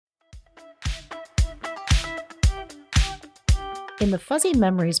In the Fuzzy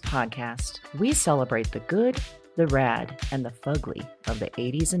Memories podcast, we celebrate the good, the rad, and the fugly of the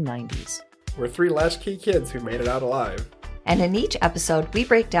 80s and 90s. We're three latchkey kids who made it out alive. And in each episode, we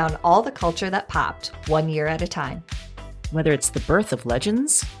break down all the culture that popped, 1 year at a time. Whether it's the birth of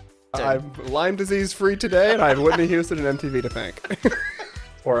legends, I'm Lyme disease free today, and I have Whitney Houston and MTV to thank.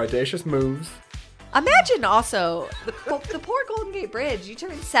 Or audacious moves. Imagine also the poor Golden Gate Bridge. You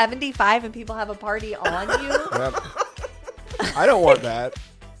turn 75 and people have a party on you. Yep. I don't want that.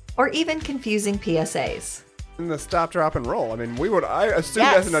 Or even confusing PSAs. And the stop, drop, and roll. I mean, I assumed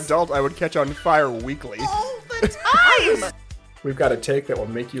Yes. as an adult I would catch on fire weekly. All the time! We've got a take that will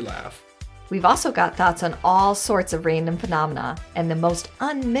make you laugh. We've also got thoughts on all sorts of random phenomena and the most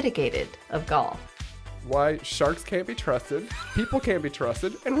unmitigated of golf. Why sharks can't be trusted, people can't be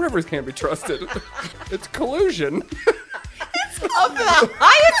trusted, and rivers can't be trusted. It's collusion. Of the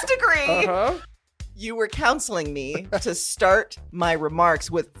highest degree. Uh-huh. You were counseling me to start my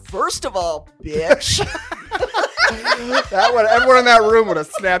remarks with, first of all, bitch. Everyone in that room would have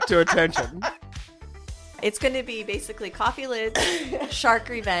snapped to attention. It's going to be basically Coffee Lids, Shark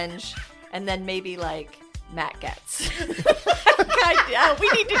Revenge, and then maybe like Matt Getz. God, we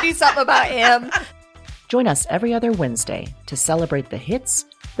need to do something about him. join us every other Wednesday to celebrate the hits,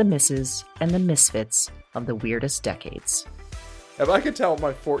 the misses, and the misfits of the weirdest decades. If I could tell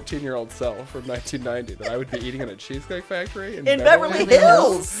my 14-year-old self from 1990 that I would be eating in a Cheesecake Factory in Beverly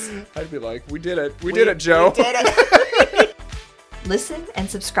Hills. I'd be like, we did it. We did it, Joe. We did it. Listen and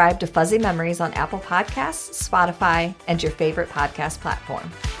subscribe to Fuzzy Memories on Apple Podcasts, Spotify, and your favorite podcast platform.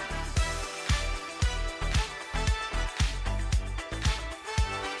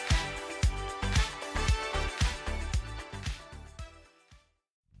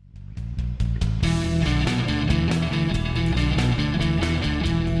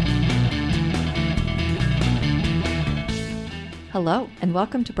 Hello, and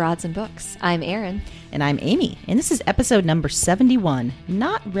welcome to Broads and Books. I'm Erin. And I'm Amy, and this is episode number 71,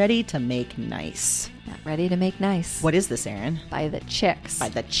 Not Ready to Make Nice. Not Ready to Make Nice. What is this, Erin? By the Chicks. By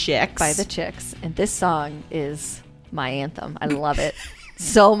the Chicks. By the Chicks. And this song is my anthem. I love it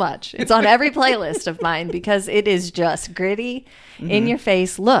so much. It's on every playlist of mine because it is just gritty, in your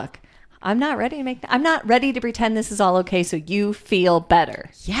face. Look, I'm not ready to pretend this is all okay so you feel better.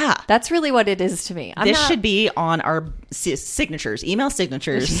 Yeah. That's really what it is to me. This should be on our signatures, email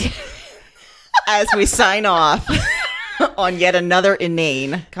signatures, as we sign off on yet another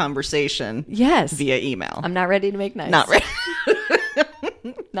inane conversation. Yes. Via email. I'm not ready to make nice. Not ready.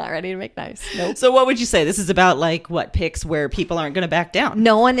 Not ready to make nice. Nope. So what would you say? This is about picks where people aren't going to back down.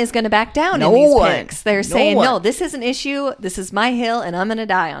 No one is going to back down in these picks. They're saying, no, this is an issue. This is my hill, and I'm going to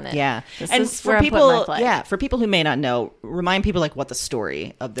die on it. Yeah. This and is for where I'm people, putting my flag. for people who may not know, remind people what the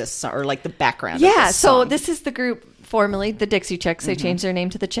story of this song, or the background of Yeah, this so song. this is the group formerly the Dixie Chicks. They changed their name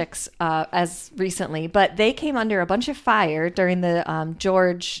to the Chicks as recently, but they came under a bunch of fire during the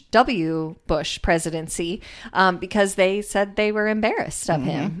George W. Bush presidency because they said they were embarrassed of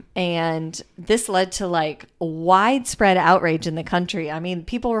him. And this led to widespread outrage in the country. I mean,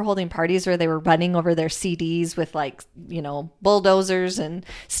 people were holding parties where they were running over their CDs with bulldozers and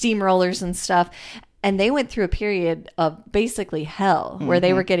steamrollers and stuff. And they went through a period of basically hell where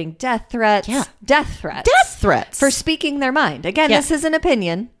they were getting death threats. Yeah. Death threats. Death threats. For speaking their mind. Again, this is an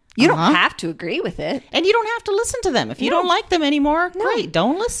opinion. You don't have to agree with it. And you don't have to listen to them. If you don't like them anymore, great,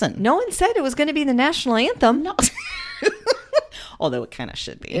 don't listen. No one said it was going to be the national anthem. No. Although it kind of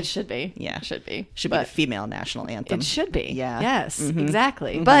should be. It should be. Yeah. It should be. Should be the female national anthem. It should be. Yeah. Yes,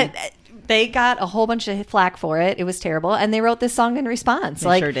 exactly. But they got a whole bunch of flack for it. It was terrible. And they wrote this song in response.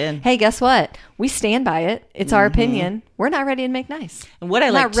 They sure did. Hey, guess what? We stand by it. It's our opinion. We're not ready to make nice. And what I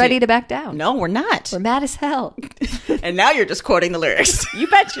We're not ready to back down. No, we're not. We're mad as hell. And now you're just quoting the lyrics. You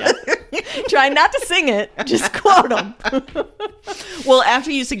betcha. Try not to sing it. Just quote them. Well,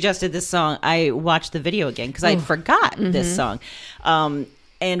 after you suggested this song, I watched the video again because I forgot this song.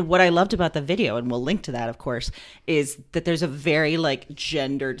 And what I loved about the video, and we'll link to that, of course, is that there's a very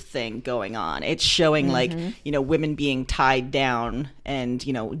gendered thing going on. It's showing women being tied down and,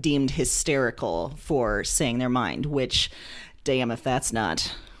 deemed hysterical for saying their mind, which, damn if that's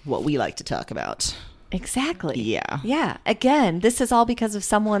not what we like to talk about. Exactly. Yeah. Yeah. Again, this is all because of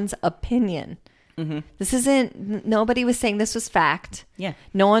someone's opinion. This isn't, nobody was saying this was fact. Yeah.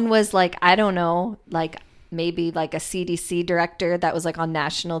 No one was I don't know, maybe a CDC director that was on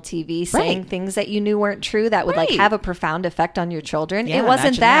national TV saying things that you knew weren't true that would have a profound effect on your children. Yeah, it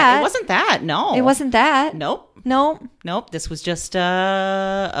wasn't imagine that. It wasn't that. No. It wasn't that. Nope. Nope. This was just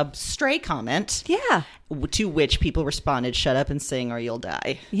a stray comment. Yeah. To which people responded, "Shut up and sing or you'll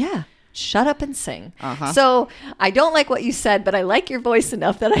die." Yeah. shut up and sing. So I don't like what you said, but I like your voice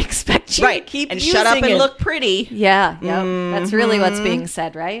enough that I expect you to keep and using shut up and it. look pretty. Yeah, that's really what's being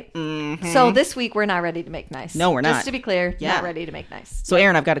said, right? So this week we're not ready to make nice. No, we're not. Just to be clear, Yeah. not ready to make nice. So,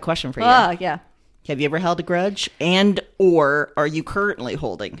 Aaron, I've got a question for you. Yeah. Have you ever held a grudge, and or are you currently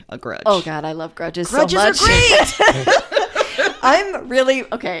holding a grudge? Oh God, I love grudges, Grudges so are much. great. I'm really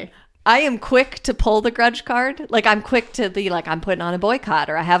okay. I am quick to pull the grudge card. Like I'm quick to be like I'm putting on a boycott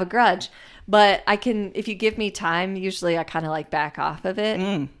or I have a grudge. But I can, if you give me time, usually I kind of like back off of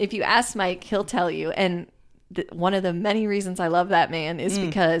it. If you ask Mike, he'll tell you. And one of the many reasons I love that man is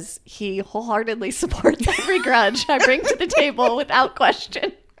because he wholeheartedly supports every grudge I bring to the table without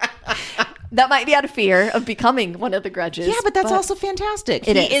question. That might be out of fear of becoming one of the grudges. Yeah, but that's also fantastic.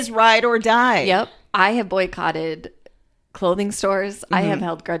 It He is ride or die. Yep. I have boycotted clothing stores. I have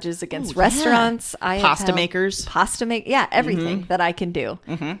held grudges against restaurants. I have Pasta held makers. Yeah, everything that I can do.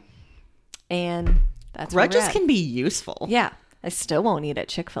 And that's where we're Grudges at. can be useful. Yeah. I still won't eat at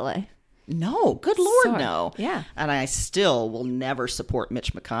Chick-fil-A. No, good Lord, Sorry. no. Yeah. And I still will never support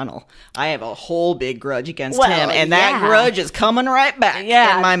Mitch McConnell. I have a whole big grudge against Well, him, and that yeah. grudge is coming right back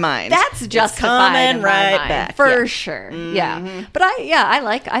in my mind. That's It's justified coming in my right mind, back. for Yeah. sure. Yeah. But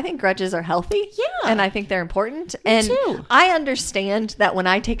I think grudges are healthy. Yeah. And I think they're important. And too. I understand that when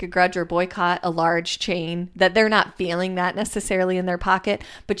I take a grudge or boycott a large chain, that they're not feeling that necessarily in their pocket.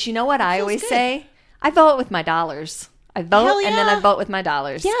 But you know what I always say? I vote with my dollars. I vote Hell and then I yeah. vote with my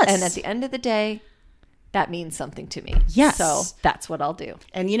dollars. Yes. And at the end of the day, that means something to me. Yes. So that's what I'll do.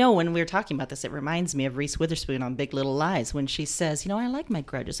 And you know, when we were talking about this, it reminds me of Reese Witherspoon on Big Little Lies when she says, I like my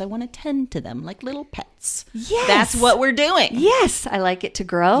grudges. I want to tend to them like little pets. Yes. That's what we're doing. Yes. I like it to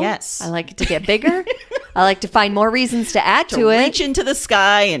grow. Yes. I like it to get bigger. I like to find more reasons to add to it. Reach into the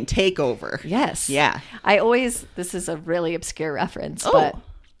sky and take over. Yes. Yeah. This is a really obscure reference, Oh.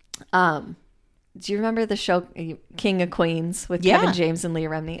 but do you remember the show King of Queens with Yeah. Kevin James and Leah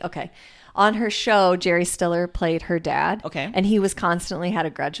Remini? Okay. On her show, Jerry Stiller played her dad. Okay. And he was constantly had a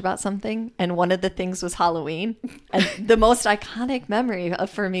grudge about something. And one of the things was Halloween. And the most iconic memory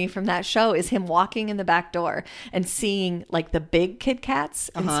for me from that show is him walking in the back door and seeing like the big Kit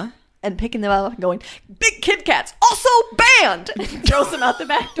Kats and picking them up and going, "Big Kit Kats, also banned!" And throws them out the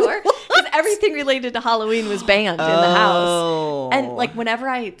back door. Because everything related to Halloween was banned in the house. And like whenever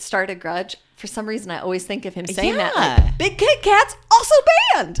I start a grudge, for some reason I always think of him saying that. Yeah. Like, "Big Kit Kats, also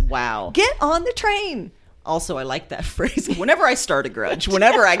banned!" Wow. Get on the train. Also, I like that phrase. Whenever I start a grudge,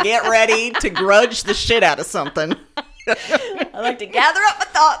 whenever I get ready to grudge the shit out of something. I like to gather up my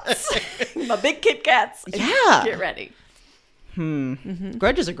thoughts, my big Kit Kats, and Yeah. get ready.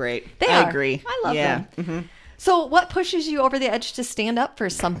 Grudges are great. They I are. agree. I love them. them. So what pushes you over the edge to stand up for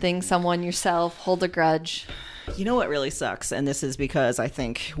something, someone, yourself, hold a grudge? You know what really sucks, and this is because I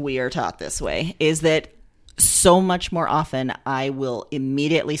think we are taught this way, is that so much more often I will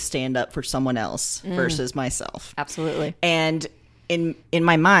immediately stand up for someone else versus myself. Absolutely. And in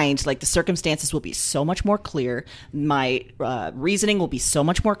my mind, like the circumstances will be so much more clear. My reasoning will be so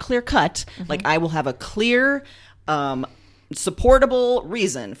much more clear cut. Like I will have a clear, supportable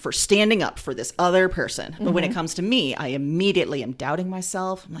reason for standing up for this other person. But when it comes to me, I immediately am doubting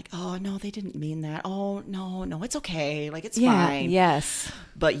myself. I'm like, oh no, they didn't mean that. Oh no, it's okay. Like it's fine. Yes.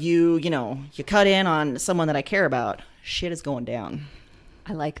 But you cut in on someone that I care about. Shit is going down.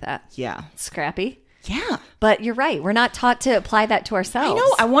 I like that. Yeah. Scrappy. Yeah. But you're right. We're not taught to apply that to ourselves. I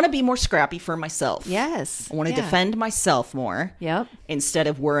know. I want to be more scrappy for myself. Yes. I want to Yeah. defend myself more. Yep. Instead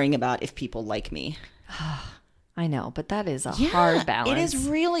of worrying about if people like me. I know, but that is a hard balance. It is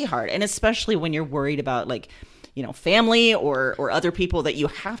really hard. And especially when you're worried about like, family or other people that you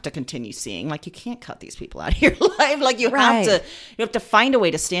have to continue seeing. Like you can't cut these people out of your life. Like you have to find a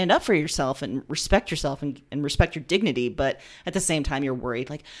way to stand up for yourself and respect yourself and respect your dignity. But at the same time, you're worried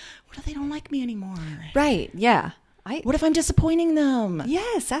like, what if they don't like me anymore? Right. Yeah. What if I'm disappointing them?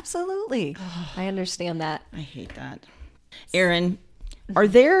 Yes, absolutely. I understand that. I hate that. Aaron, are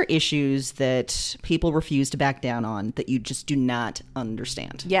there issues that people refuse to back down on that you just do not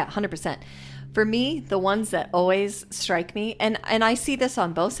understand? Yeah, 100%. For me, the ones that always strike me, and I see this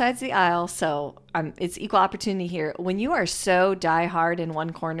on both sides of the aisle, so it's equal opportunity here. When you are so diehard in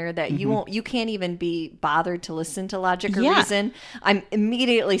one corner that you can't even be bothered to listen to logic or reason, I'm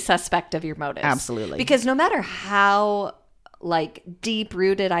immediately suspect of your motives. Absolutely. Because no matter how like deep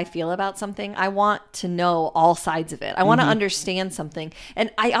rooted I feel about something, I want to know all sides of it. I want to understand something.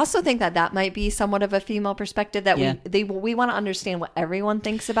 And I also think that that might be somewhat of a female perspective, that we want to understand what everyone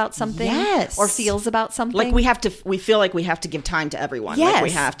thinks about something Yes. or feels about something. Like we feel like we have to give time to everyone. Yes, Like we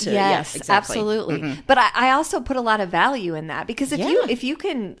have to. yes, exactly. absolutely. But I also put a lot of value in that, because if you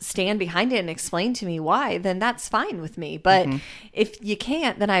can stand behind it and explain to me why, then that's fine with me. But if you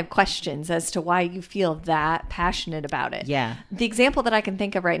can't, then I have questions as to why you feel that passionate about it. Yeah. The example that I can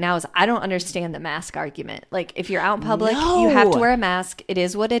think of right now is I don't understand the mask argument. Like, if you're out in public, you have to wear a mask. It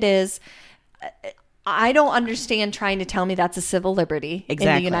is what it is. I don't understand trying to tell me that's a civil liberty in the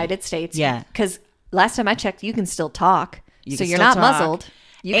Exactly. United States. Yeah. Because last time I checked, you can still talk. So can you're still not talk. muzzled.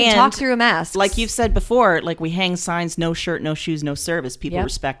 You can talk through a mask. Like you've said before, like we hang signs, no shirt, no shoes, no service. People Yep.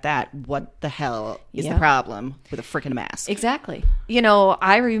 respect that. What the hell is Yep. the problem with a freaking mask? Exactly. You know,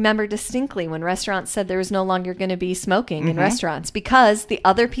 I remember distinctly when restaurants said there was no longer going to be smoking in restaurants, because the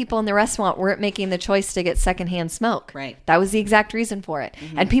other people in the restaurant weren't making the choice to get secondhand smoke. Right. That was the exact reason for it.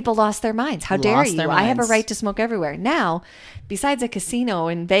 And people lost their minds. How dare Lost you? their I have a minds. right to smoke everywhere. Now, besides a casino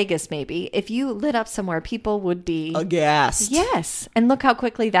in Vegas, maybe, if you lit up somewhere, people would be Aghast. Yes. And look how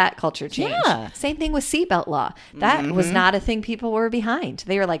quickly that culture changed. Yeah. Same thing with seatbelt law. That was not a thing people were behind.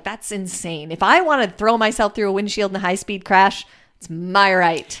 They were like, that's insane. If I want to throw myself through a windshield in a high-speed crash, it's my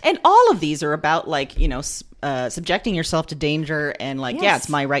right. And all of these are about, like, you know, subjecting yourself to danger and, like, yeah, Yes. it's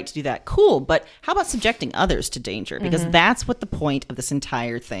my right to do that. Cool. But how about subjecting others to danger? Because that's what the point of this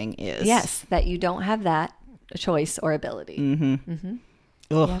entire thing is. Yes, that you don't have that choice or ability.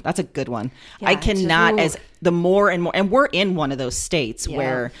 Ugh, that's a good one. Yeah, I it's just- cannot, ooh. as the more and more, and we're in one of those states Yeah.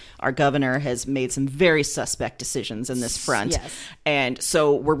 where our governor has made some very suspect decisions in this front. Yes. And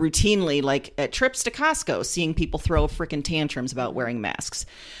so we're routinely, like, at trips to Costco, seeing people throw freaking tantrums about wearing masks.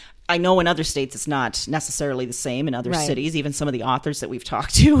 I know in other states it's not necessarily the same. In other Right. cities, even some of the authors that we've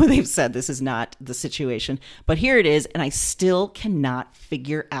talked to, they've said this is not the situation. But here it is, and I still cannot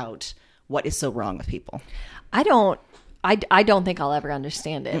figure out what is so wrong with people. I don't think I'll ever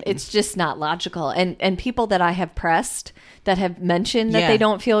understand it. It's just not logical. And people that I have pressed that have mentioned that Yeah. they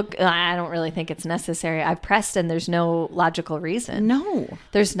don't feel, I don't really think it's necessary. I've pressed and there's no logical reason. No.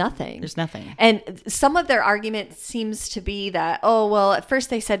 There's nothing. There's nothing. And some of their argument seems to be that, oh, well, at first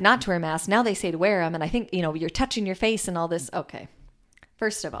they said not to wear masks. Now they say to wear them. And I think, you know, you're touching your face and all this. Okay.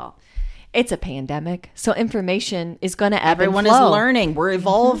 First of all, it's a pandemic. So information is going to ebb Everyone and is flow. learning. We're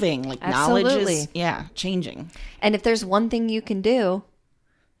evolving. Like, knowledge Absolutely. is, changing. And if there's one thing you can do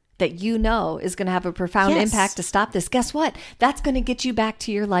that you know is going to have a profound Yes. impact to stop this, guess what? That's going to get you back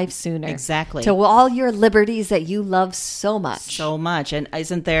to your life sooner. Exactly. To all your liberties that you love so much. So much. And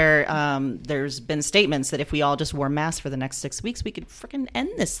isn't there, there's been statements that if we all just wore masks for the next 6 weeks, we could freaking end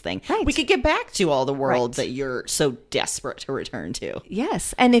this thing. Right. We could get back to all the world Right. that you're so desperate to return to.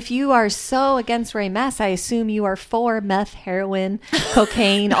 Yes. And if you are so against wearing masks, I assume you are for meth, heroin,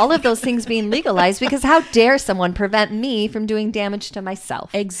 cocaine, all of those things being legalized, because how dare someone prevent me from doing damage to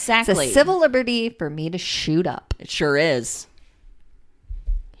myself? Exactly. It's a civil liberty for me to shoot up. It sure is.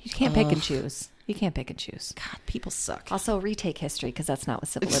 You can't pick and choose. You can't pick and choose. God, people suck. Also, retake history, because that's not what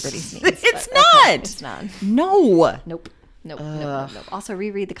civil liberties means. It's but- not. okay, it's not. No. Nope. Nope. Also,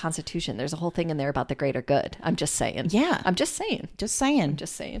 reread the Constitution. There's a whole thing in there about the greater good. I'm just saying. Yeah. I'm just saying. Just saying.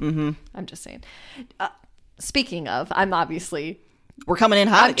 Just saying. I'm just saying. Speaking of, I'm obviously We're coming in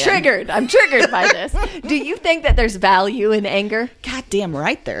hot I'm again. triggered. I'm triggered by this. Do you think that there's value in anger? God damn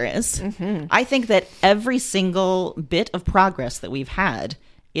right there is. I think that every single bit of progress that we've had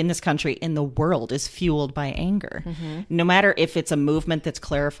in this country, in the world, is fueled by anger. No matter if it's a movement that's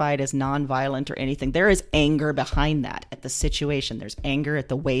clarified as nonviolent or anything, there is anger behind that at the situation. There's anger at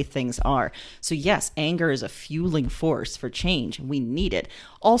the way things are. So yes, anger is a fueling force for change. We need it.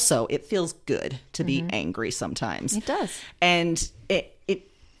 Also, it feels good to be angry sometimes. It does. And it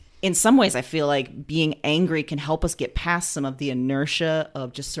in some ways, I feel like being angry can help us get past some of the inertia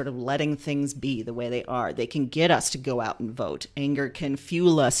of just sort of letting things be the way they are. They can get us to go out and vote. Anger can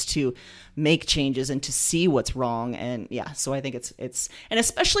fuel us to make changes and to see what's wrong. And yeah, so I think it's and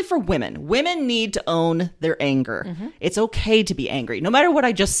especially for women. Women need to own their anger. It's okay to be angry. No matter what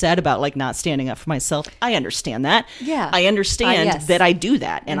I just said about like not standing up for myself, I understand that. Yeah. I understand Yes. that I do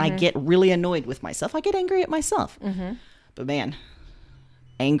that and I get really annoyed with myself. I get angry at myself. But man,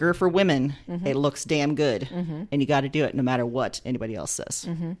 anger for women, it looks damn good. And you got to do it no matter what anybody else says.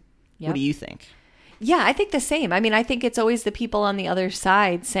 What Yep. do you think? Yeah, I think the same. I mean, I think it's always the people on the other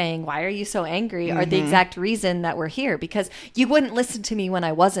side saying, why are you so angry? Are the exact reason that we're here. Because you wouldn't listen to me when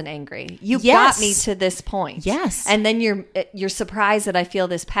I wasn't angry. You got me to this point. Yes. And then you're surprised that I feel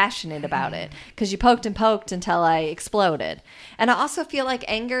this passionate about it. Because you poked and poked until I exploded. And I also feel like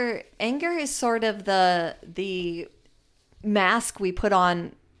anger is sort of the mask we put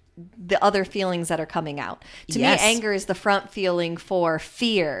on the other feelings that are coming out. To me, anger is the front feeling for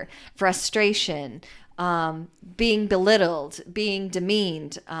fear, frustration, being belittled, being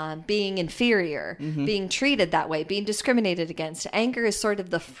demeaned, being inferior, being treated that way, being discriminated against. Anger is sort of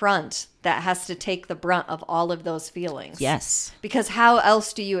the front that has to take the brunt of all of those feelings. Yes. Because how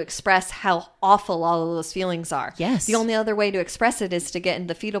else do you express how awful all of those feelings are? Yes. The only other way to express it is to get in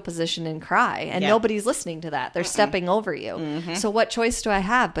the fetal position and cry. And nobody's listening to that. They're stepping over you. So what choice do I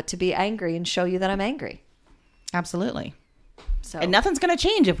have but to be angry and show you that I'm angry? Absolutely. So And nothing's going to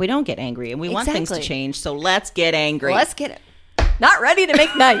change if we don't get angry. And we want things to Exactly. change. So let's get angry. let's get it. Not ready to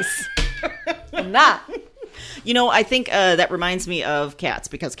make nice. I'm not. You know, I think that reminds me of cats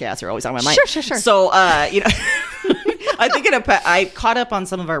because cats are always on my mind. Sure. So, you know, I think I caught up on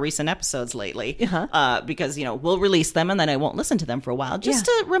some of our recent episodes lately because, you know, we'll release them and then I won't listen to them for a while just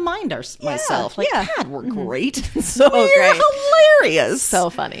to remind myself, like, God, we're great. So we're great. hilarious. So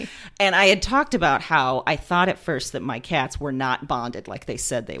funny. And I had talked about how I thought at first that my cats were not bonded like they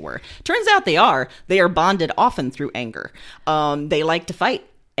said they were. Turns out they are. They are bonded often through anger. They like to fight,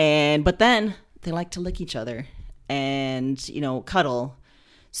 but then they like to lick each other and, you know, cuddle.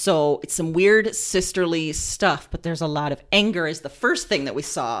 So it's some weird sisterly stuff, but there's a lot of anger is the first thing that we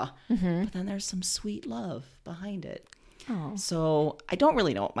saw. But then there's some sweet love behind it. So I don't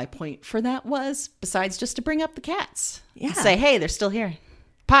really know what my point for that was, besides just to bring up the cats. Yeah. Say, hey, they're still here.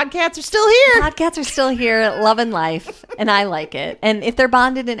 Podcats are still here. Podcasts are still here, loving life, and I like it. And if they're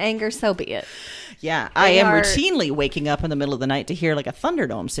bonded in anger, so be it. Yeah, I am are- routinely waking up in the middle of the night to hear like a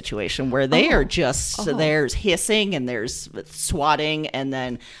Thunderdome situation where they are just, there's hissing and there's swatting. And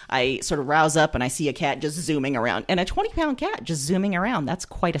then I sort of rouse up and I see a cat just zooming around. And a 20-pound cat just zooming around. That's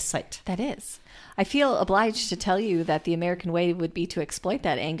quite a sight. That is. I feel obliged to tell you that the American way would be to exploit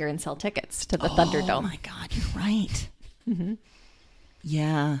that anger and sell tickets to the Thunderdome. Oh my God, you're right.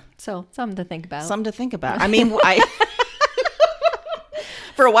 Yeah. So, something to think about. Something to think about. I mean,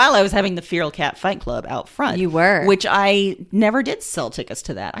 for a while I was having the Feral Cat Fight Club out front. You were. Which I never did sell tickets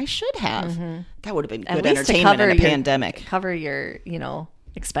to that. I should have. That would have been At good least to entertainment in a cover your- pandemic. Cover your,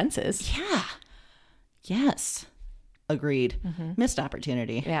 expenses. Yeah. Yes. Agreed. Missed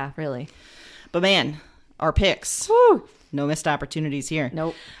opportunity. Yeah, really. But man, our picks. No missed opportunities here.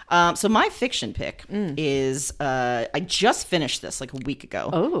 Nope. So my fiction pick is I just finished this like a week ago.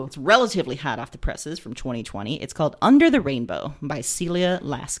 Oh. It's relatively hot off the presses from 2020. It's called Under the Rainbow by Celia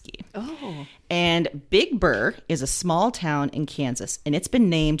Lasky. Oh. And Big Burr is a small town in Kansas, and it's been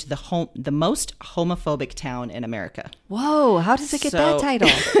named the most homophobic town in America. Whoa, how does it get that So- title?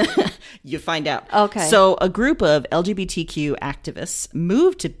 You find out. Okay. So a group of LGBTQ activists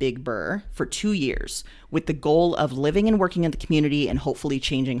moved to Big Burr for 2 years with the goal of living and working in the community and hopefully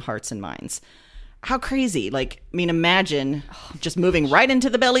changing hearts and minds. How crazy. Like, I mean, imagine just moving right into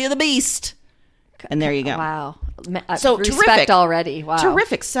the belly of the beast. And there you go. Wow. So Respect terrific. already. Wow.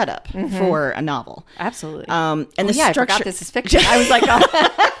 Terrific setup for a novel. Absolutely. And the yeah, I structure. forgot this is fiction. I was like,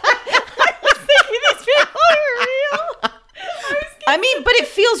 I mean, but it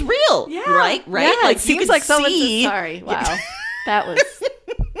feels real, right? Right? Yeah, like it seems you like can someone see. sorry. Wow. That was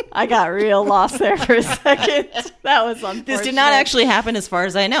I got real lost there for a second. That was unfortunate. This did not actually happen, as far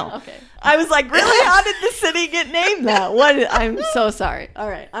as I know. Okay. I was like, really? How did the city get named that? I'm so sorry. All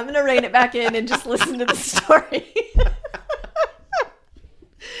right. I'm going to rein it back in and just listen to the story.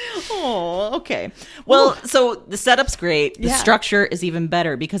 Oh, okay. Well, so the setup's great. The Yeah. structure is even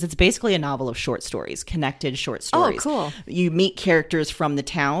better because it's basically a novel of short stories, connected short stories. cool. You meet characters from the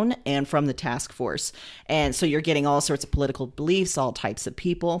town and from the task force. And so you're getting all sorts of political beliefs, all types of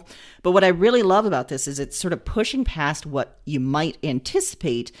people. But what I really love about this is it's sort of pushing past what you might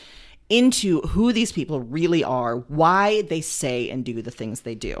anticipate into who these people really are, why they say and do the things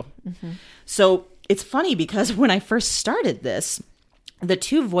they do. So it's funny because when I first started this, the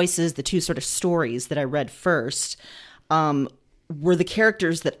two voices, the two sort of stories that I read first were the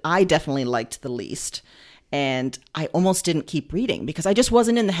characters that I definitely liked the least. And I almost didn't keep reading because I just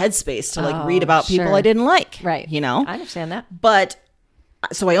wasn't in the headspace to like read about people sure. I didn't like. Right. You know? I understand that. But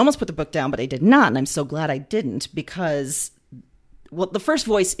so I almost put the book down, but I did not. And I'm so glad I didn't because, well, the first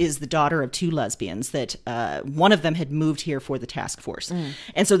voice is the daughter of two lesbians that one of them had moved here for the task force.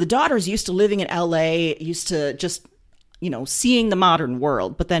 And so the daughter's used to living in LA, used to just seeing the modern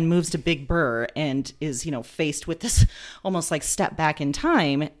world, but then moves to Big Burr and is, faced with this almost like step back in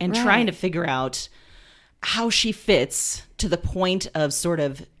time and trying to figure out how she fits to the point of sort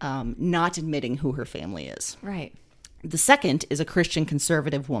of not admitting who her family is. Right. The second is a Christian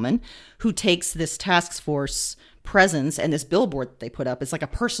conservative woman who takes this task force presence and this billboard that they put up as like a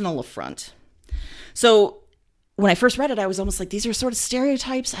personal affront. So when I first read it, I was almost like, these are sort of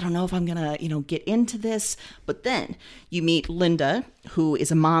stereotypes. I don't know if I'm going to, get into this. But then you meet Linda, who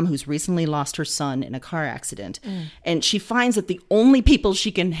is a mom who's recently lost her son in a car accident. And she finds that the only people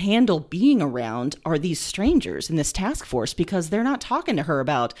she can handle being around are these strangers in this task force because they're not talking to her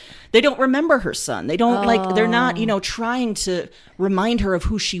about, they don't remember her son. They don't they're not, trying to remind her of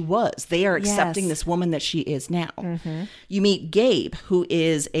who she was. They are accepting this woman that she is now. You meet Gabe, who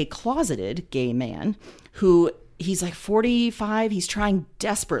is a closeted gay man who he's like 45. He's trying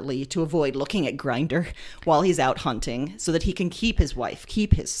desperately to avoid looking at Grindr while he's out hunting so that he can keep his wife,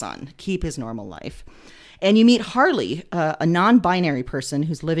 keep his son, keep his normal life. And you meet Harley, a non-binary person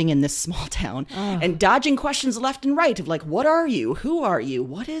who's living in this small town and dodging questions left and right of like, what are you? Who are you?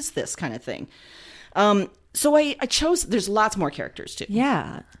 What is this kind of thing? So I chose, there's lots more characters too.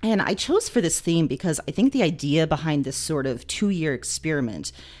 Yeah. And I chose for this theme because I think the idea behind this sort of 2-year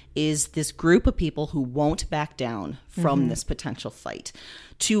experiment is this group of people who won't back down from this potential fight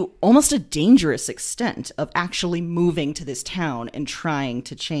to almost a dangerous extent of actually moving to this town and trying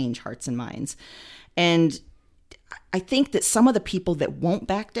to change hearts and minds. And I think that some of the people that won't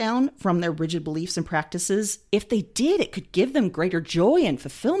back down from their rigid beliefs and practices, if they did, it could give them greater joy and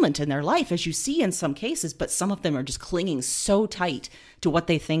fulfillment in their life, as you see in some cases. But some of them are just clinging so tight to what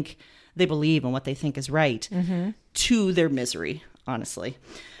they think they believe and what they think is right to their misery, honestly.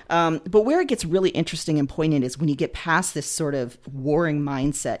 But where it gets really interesting and poignant is when you get past this sort of warring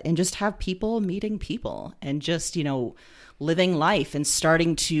mindset and just have people meeting people and just, living life and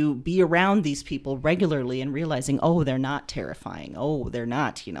starting to be around these people regularly and realizing, oh, they're not terrifying. Oh, they're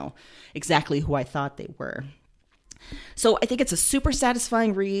not, exactly who I thought they were. So I think it's a super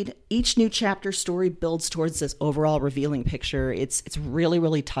satisfying read. Each new chapter story builds towards this overall revealing picture. It's really,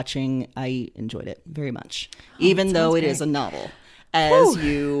 really touching. I enjoyed it very much, even though it is a novel. As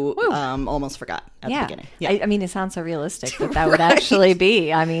you almost forgot at the beginning. Yeah. I mean, it sounds so realistic that would actually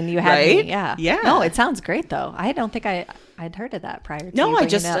be. I mean, you had me. Yeah. No, it sounds great, though. I don't think I'd heard of that prior to you I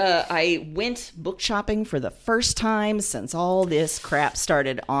just I went book shopping for the first time since all this crap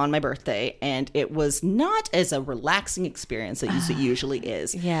started on my birthday, and it was not as a relaxing experience as it usually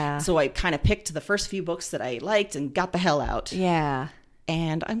is. Yeah. So I kind of picked the first few books that I liked and got the hell out. Yeah.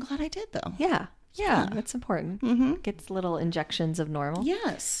 And I'm glad I did, though. Yeah. Yeah, that's important. Gets little injections of normal.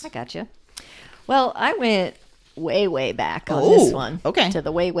 Yes. I got you. Well, I went way, way back on this one. Okay. To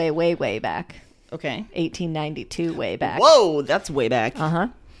the way, way, way, way back. Okay. 1892 way back. Whoa, that's way back.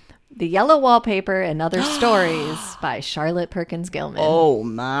 The Yellow Wallpaper and Other Stories by Charlotte Perkins Gilman. Oh,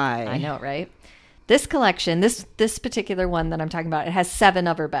 my. I know, right? This collection, this particular one that I'm talking about, it has 7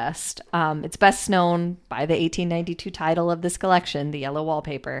 of her best. It's best known by the 1892 title of this collection, The Yellow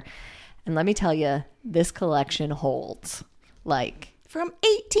Wallpaper. And let me tell you, this collection holds. Like, from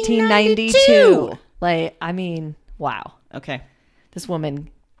 1892. Like, I mean, wow. Okay. This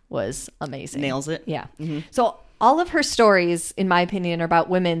woman was amazing. Nails it. Yeah. So all of her stories, in my opinion, are about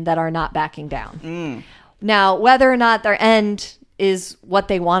women that are not backing down. Now, whether or not their end is what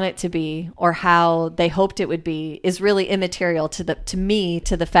they want it to be or how they hoped it would be is really immaterial to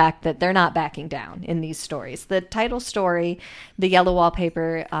the fact that they're not backing down in these stories. The title story, The Yellow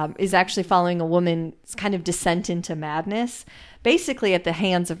Wallpaper, is actually following a woman's kind of descent into madness, basically at the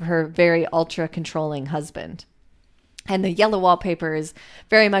hands of her very ultra-controlling husband. And the yellow wallpaper is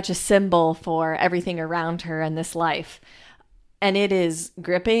very much a symbol for everything around her in this life. And it is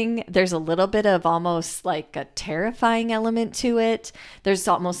gripping. There's a little bit of almost like a terrifying element to it. There's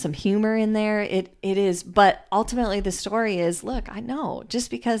almost some humor in there. It is. But ultimately the story is, look, I know just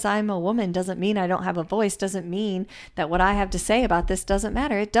because I'm a woman doesn't mean I don't have a voice, doesn't mean that what I have to say about this doesn't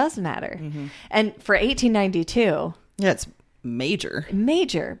matter. It does matter. And for 1892. Yeah, it's major.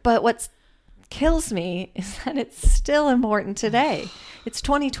 Major. But what's kills me is that it's still important today. It's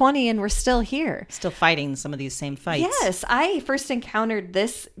 2020 and we're still here. Still fighting some of these same fights. Yes. I first encountered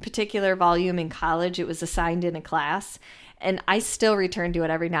this particular volume in college. It was assigned in a class, and I still return to it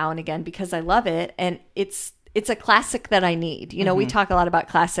every now and again because I love it. And it's a classic that I need. We talk a lot about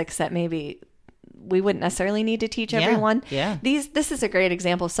classics that maybe we wouldn't necessarily need to teach everyone. Yeah. This is a great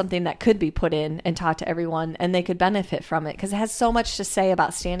example of something that could be put in and taught to everyone, and they could benefit from it because it has so much to say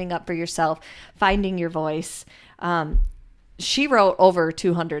about standing up for yourself, finding your voice. She wrote over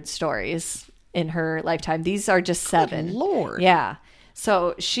 200 stories. in her lifetime. These are just 7. Lord. Yeah.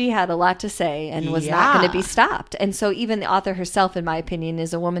 So she had a lot to say and was not going to be stopped. And so even the author herself, in my opinion,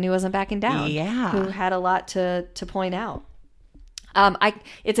 is a woman who wasn't backing down. Yeah. Who had a lot to point out.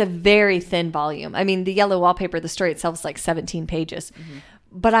 It's a very thin volume. I mean, the yellow wallpaper, the story itself is like 17 pages.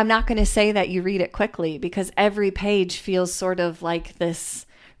 But I'm not going to say that you read it quickly because every page feels sort of like this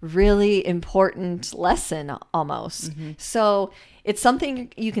really important lesson almost. So it's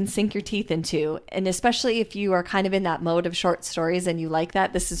something you can sink your teeth into. And especially if you are kind of in that mode of short stories and you like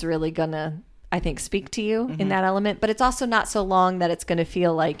that, this is really going to, I think, speak to you in that element. But it's also not so long that it's going to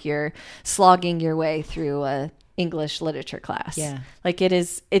feel like you're slogging your way through a English literature class. Yeah. Like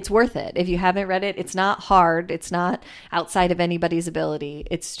it's worth it. If you haven't read it, it's not hard. It's not outside of anybody's ability.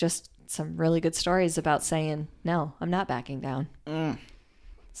 It's just some really good stories about saying, no, I'm not backing down.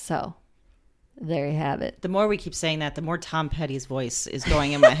 So there you have it. The more we keep saying that, the more Tom Petty's voice is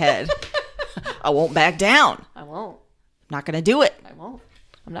going in my head. I won't back down. I won't. Not going to do it. I won't.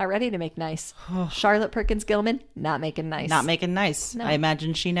 I'm not ready to make nice. Charlotte Perkins Gilman, not making nice. Not making nice. No. I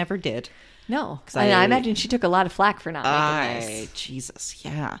imagine she never did. No. I- I imagine she took a lot of flack for not making nice. Jesus,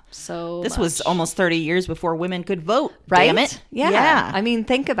 yeah. So This was much. almost 30 years before women could vote. Right? Damn it. Yeah. I mean,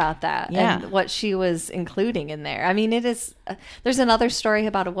 think about that Yeah. and what she was including in there. I mean, it is. There's another story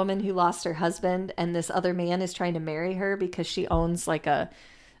about a woman who lost her husband, and this other man is trying to marry her because she owns like a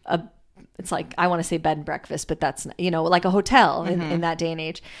it's like, I want to say bed and breakfast, but that's, like a hotel in that day and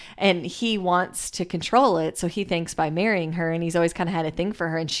age. And he wants to control it. So he thinks by marrying her, and he's always kind of had a thing for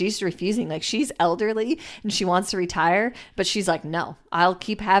her, and she's refusing. Like, she's elderly and she wants to retire, but she's like, no, I'll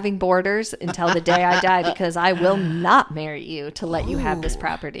keep having boarders until the day I die because I will not marry you to let you have this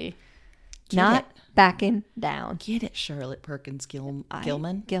property. Not backing down. Get it, Charlotte Perkins Gilman?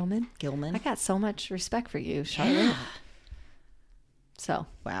 Gilman. Gilman. I got so much respect for you, Charlotte. So.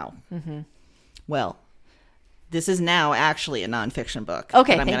 Wow. Well, this is now actually a nonfiction book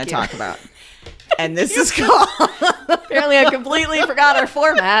Okay, that I'm thank going to you. talk about. And this is called... Apparently, I completely forgot our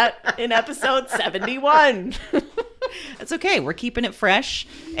format in episode 71. It's okay. We're keeping it fresh.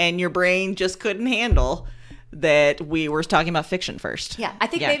 And your brain just couldn't handle that we were talking about fiction first. Yeah, I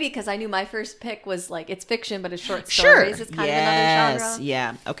think Yeah. maybe because I knew my first pick was like, it's fiction, but it's short Sure. stories. It's kind of another genre.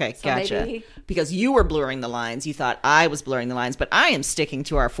 Yeah. Okay. So Gotcha. maybe- Because you were blurring the lines. You thought I was blurring the lines, but I am sticking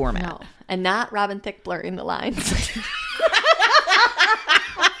to our format. No, and not Robin Thicke blurring the lines.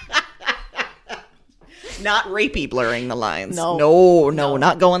 Not rapey blurring the lines. No. No,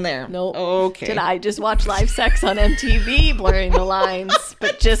 not going there. Nope. Okay. Did I just watch live sex on MTV blurring the lines,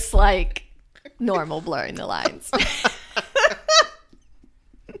 but just like normal blurring the lines.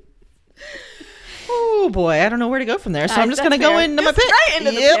 Oh boy, I don't know where to go from there. So I'm just going to That's go fair. into my Just pick. right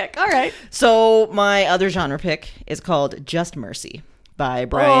into the Yep. pick. All right. So my other genre pick is called Just Mercy by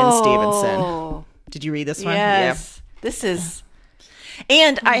Brian Stevenson. Did you read this one? Yes. This is...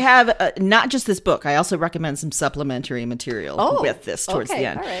 And I have not just this book. I also recommend some supplementary material Oh, with this towards okay. the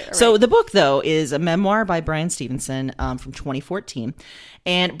end. All right, all So right. the book, though, is a memoir by Brian Stevenson from 2014.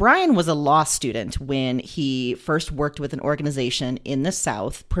 And Brian was a law student when he first worked with an organization in the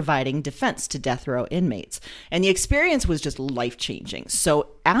South providing defense to death row inmates. And the experience was just life-changing. So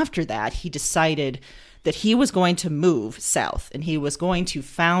after that, he decided that he was going to move south and he was going to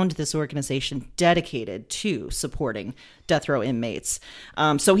found this organization dedicated to supporting death row inmates.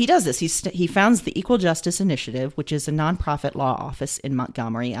 So he does this. He founds the Equal Justice Initiative, which is a nonprofit law office in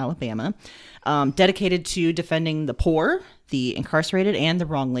Montgomery, Alabama, dedicated to defending the poor, the incarcerated, and the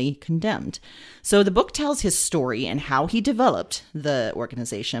wrongly condemned. So the book tells his story and how he developed the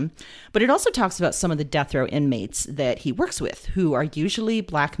organization, but it also talks about some of the death row inmates that he works with, who are usually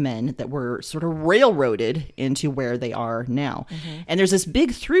black men that were sort of railroaded into where they are now. And there's this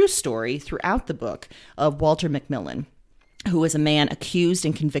big through story throughout the book of Walter McMillan, who is a man accused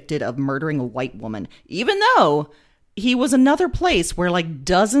and convicted of murdering a white woman, even though he was another place where like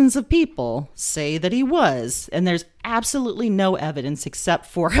dozens of people say that he was, and there's absolutely no evidence except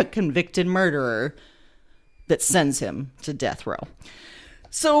for a convicted murderer that sends him to death row.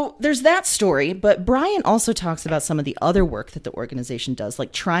 So there's that story, but Brian also talks about some of the other work that the organization does,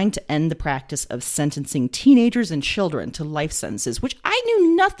 like trying to end the practice of sentencing teenagers and children to life sentences, which I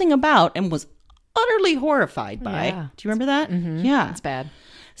knew nothing about and was utterly horrified by. Yeah. Do you remember that? Yeah. It's bad.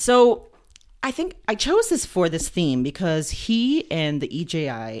 So I think I chose this for this theme because he and the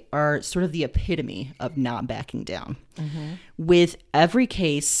EJI are sort of the epitome of not backing down. With every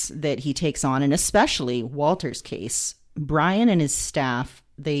case that he takes on, and especially Walter's case, Brian and his staff,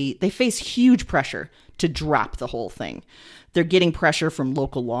 they face huge pressure to drop the whole thing. They're getting pressure from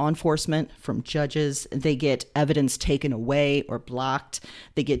local law enforcement, from judges. They get evidence taken away or blocked.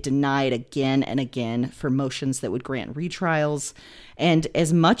 They get denied again and again for motions that would grant retrials. And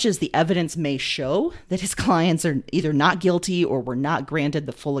as much as the evidence may show that his clients are either not guilty or were not granted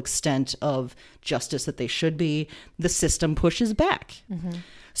the full extent of justice that they should be, the system pushes back.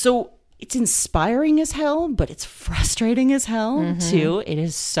 So it's inspiring as hell, but it's frustrating as hell too. It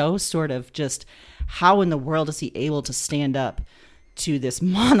is so sort of just, how in the world is he able to stand up to this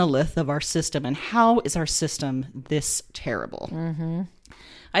monolith of our system? And how is our system this terrible?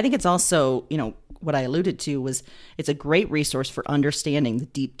 I think it's also, what I alluded to was it's a great resource for understanding the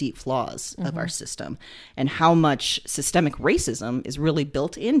deep, deep flaws of our system and how much systemic racism is really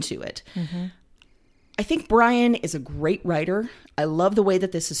built into it. I think Brian is a great writer. I love the way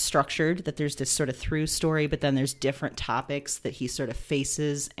that this is structured, that there's this sort of through story, but then there's different topics that he sort of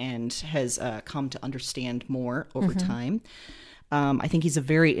faces and has come to understand more over time. I think he's a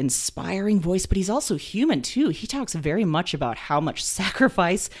very inspiring voice, but he's also human too. He talks very much about how much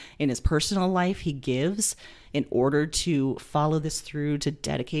sacrifice in his personal life he gives in order to follow this through, to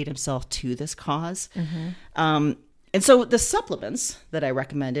dedicate himself to this cause. And so the supplements that I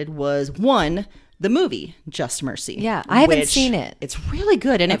recommended was, one, the movie Just Mercy. Yeah, I haven't seen it. It's really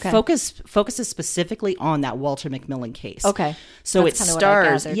good, and it focuses specifically on that Walter McMillian case. Okay. So That's it kinda what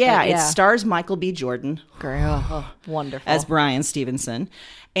I stars, gathered, it stars Michael B. Jordan Wonderful. as Brian Stevenson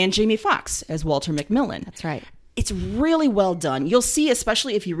and Jamie Foxx as Walter McMillian. That's right. It's really well done. You'll see,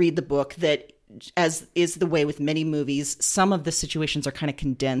 especially if you read the book, that as is the way with many movies, some of the situations are kind of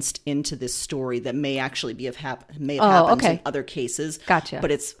condensed into this story that may actually have happened in other cases. Gotcha.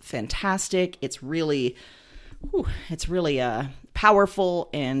 But it's fantastic. It's really powerful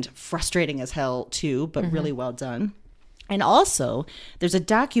and frustrating as hell too, but really well done. And also, there's a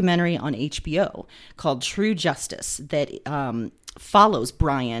documentary on HBO called True Justice that follows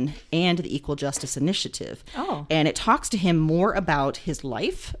Brian and the Equal Justice Initiative. And it talks to him more about his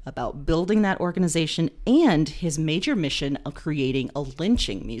life, about building that organization, and his major mission of creating a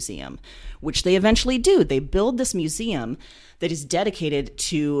lynching museum, which they eventually do. They build this museum that is dedicated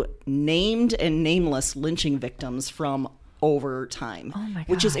to named and nameless lynching victims from over time,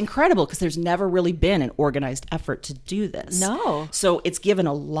 which is incredible because there's never really been an organized effort to do this. No. So it's given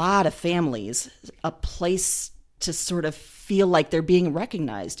a lot of families a place to sort of feel like they're being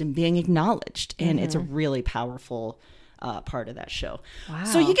recognized and being acknowledged. And it's a really powerful part of that show. Wow.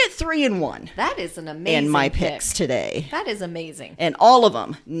 So you get 3 in 1. That is an amazing in my pick. picks today. That is amazing. And all of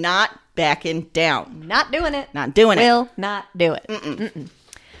them not backing down. Not doing it. Not doing it. Will not do it. Mm-mm.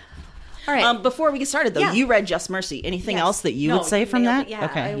 All right. Before we get started, though, you read Just Mercy. Anything else that you would say from that? Yeah.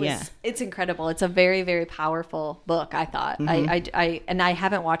 Okay. It's incredible. It's a very, very powerful book, I thought. I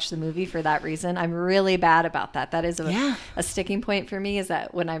haven't watched the movie for that reason. I'm really bad about that. That is a sticking point for me, is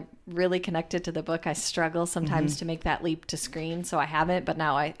that when I'm really connected to the book, I struggle sometimes to make that leap to screen. So I haven't, but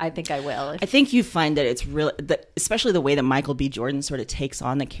now I think I will. I think you find that it's really, especially the way that Michael B. Jordan sort of takes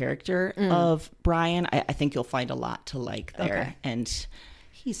on the character of Brian, I think you'll find a lot to like there. Okay. And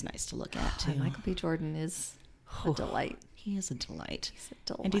he's nice to look at, too. Michael B. Jordan is a delight. He is a delight. He's a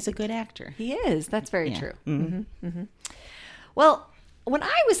delight. And he's a good actor. He is. That's very true. Well, when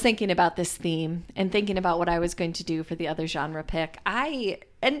I was thinking about this theme and thinking about what I was going to do for the other genre pick,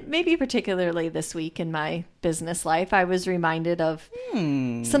 and maybe particularly this week in my business life, I was reminded of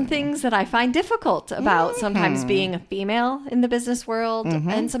some things that I find difficult about sometimes being a female in the business world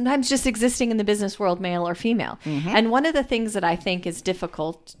and sometimes just existing in the business world, male or female. And one of the things that I think is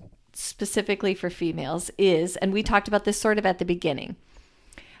difficult specifically for females is, and we talked about this sort of at the beginning,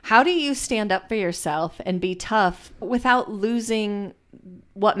 how do you stand up for yourself and be tough without losing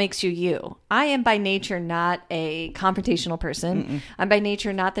what makes you you? I am by nature not a confrontational person. I'm by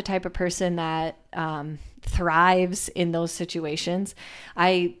nature not the type of person that thrives in those situations.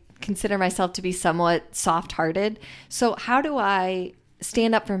 I consider myself to be somewhat soft-hearted. So how do I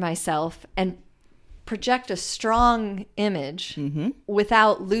stand up for myself and project a strong image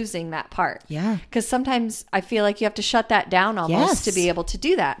without losing that part? Yeah. Because sometimes I feel like you have to shut that down almost to be able to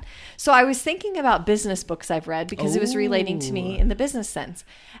do that. So I was thinking about business books I've read because it was relating to me in the business sense.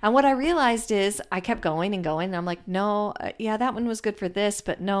 And what I realized is I kept going and going. And I'm like, no, that one was good for this,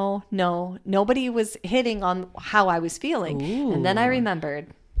 but no, nobody was hitting on how I was feeling. And then I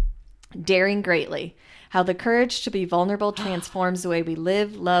remembered Daring Greatly, How the Courage to be Vulnerable Transforms the Way We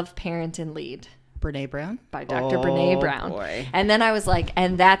Live, Love, Parent, and Lead. Brene Brown? By Dr. Brene Brown. Boy. And then I was like,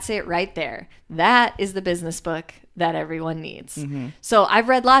 and that's it right there. That is the business book that everyone needs. So I've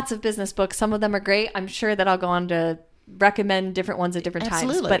read lots of business books. Some of them are great. I'm sure that I'll go on to recommend different ones at different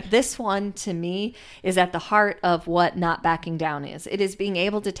Absolutely. times. But this one, to me, is at the heart of what not backing down is. It is being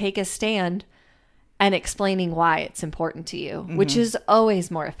able to take a stand and explaining why it's important to you, which is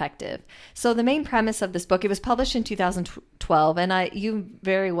always more effective. So the main premise of this book, it was published in 2012, and you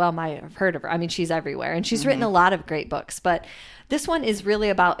very well might have heard of her. I mean, she's everywhere, and she's written a lot of great books. But this one is really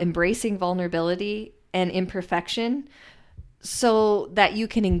about embracing vulnerability and imperfection so that you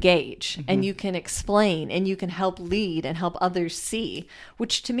can engage and you can explain and you can help lead and help others see,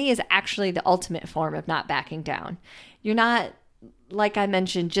 which to me is actually the ultimate form of not backing down. You're not, like I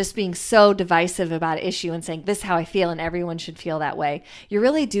mentioned, just being so divisive about an issue and saying, this is how I feel and everyone should feel that way. You're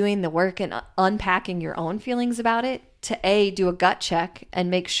really doing the work and unpacking your own feelings about it to do a gut check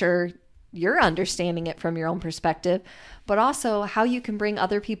and make sure you're understanding it from your own perspective, but also how you can bring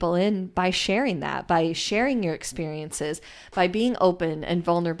other people in by sharing that, by sharing your experiences, by being open and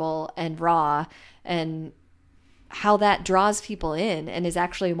vulnerable and raw, and how that draws people in and is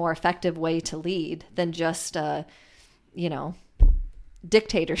actually a more effective way to lead than just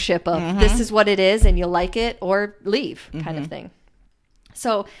dictatorship of this is what it is and you'll like it or leave kind of thing.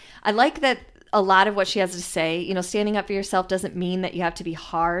 So I like that a lot of what she has to say, standing up for yourself doesn't mean that you have to be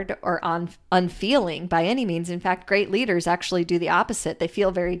hard or unfeeling by any means. In fact, great leaders actually do the opposite. They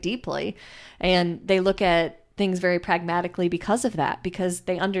feel very deeply and they look at things very pragmatically because of that, because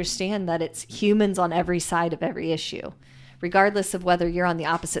they understand that it's humans on every side of every issue. Regardless of whether you're on the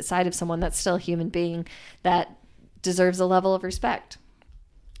opposite side of someone, that's still a human being that deserves a level of respect.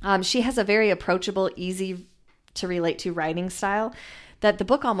 She has a very approachable, easy to relate to writing style that the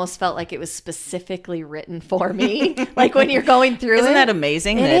book almost felt like it was specifically written for me. Like when you're going through Isn't that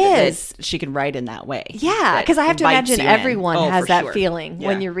amazing that she can write in that way? Yeah, because I have to invites imagine you in. everyone Oh, has for that sure. feeling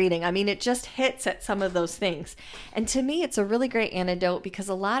when Yeah. you're reading. I mean, it just hits at some of those things. And to me, it's a really great antidote because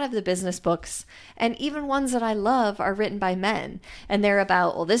a lot of the business books, and even ones that I love, are written by men. And they're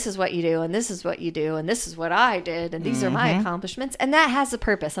about, well, this is what you do, and this is what you do, and this is what I did, and these are my accomplishments. And that has a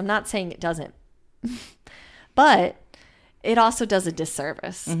purpose. I'm not saying it doesn't. But it also does a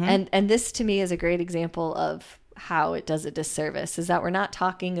disservice. And this to me is a great example of how it does a disservice, is that we're not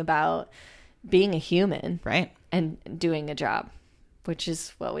talking about being a human Right. and doing a job, which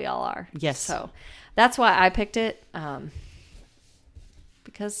is what we all are. Yes. So that's why I picked it,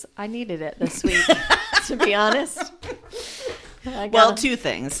 because I needed it this week, to be honest. Well, two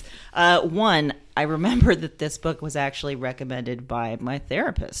things. One, I remember that this book was actually recommended by my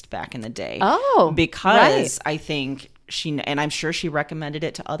therapist back in the day. Oh, because right. I think and I'm sure she recommended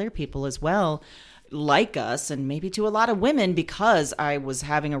it to other people as well, like us, and maybe to a lot of women, because I was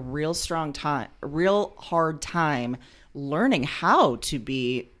having a real hard time learning how to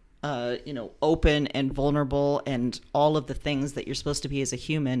be open and vulnerable and all of the things that you're supposed to be as a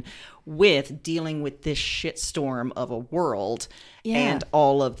human, with dealing with this shitstorm of a world and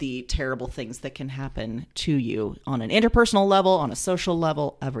all of the terrible things that can happen to you on an interpersonal level, on a social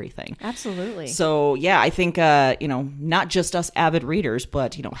level, everything. Absolutely. So yeah, I think not just us avid readers,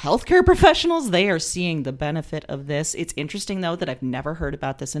 but healthcare professionals, they are seeing the benefit of this. It's interesting though that I've never heard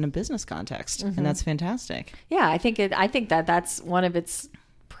about this in a business context, and that's fantastic. Yeah, I think that that's one of its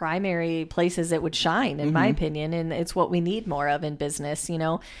primary places it would shine, in my opinion, and it's what we need more of in business.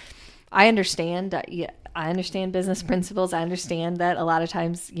 I understand business principles. I understand that a lot of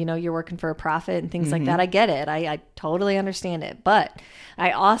times, you're working for a profit and things like that. I get it. I totally understand it. But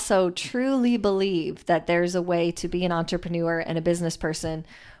I also truly believe that there's a way to be an entrepreneur and a business person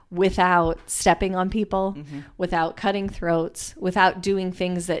without stepping on people, without cutting throats, without doing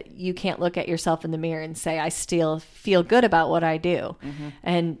things that you can't look at yourself in the mirror and say, I still feel good about what I do.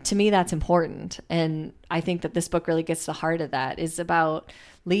 And to me, that's important. And I think that this book really gets to the heart of that, is about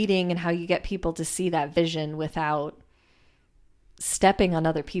leading and how you get people to see that vision without stepping on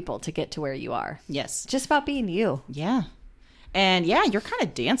other people to get to where you are. Yes. Just about being you. Yeah. And yeah, you're kind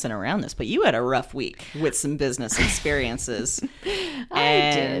of dancing around this, but you had a rough week with some business experiences.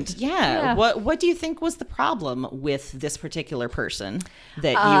 I did. Yeah. What do you think was the problem with this particular person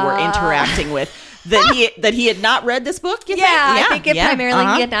that you were interacting with? That he had not read this book? You think? I think it primarily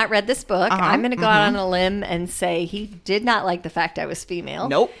Uh-huh. he had not read this book. Uh-huh. I'm going to go out on a limb and say he did not like the fact I was female.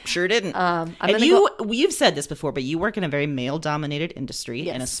 Nope, sure didn't. I'm and gonna you've said this before, but you work in a very male-dominated industry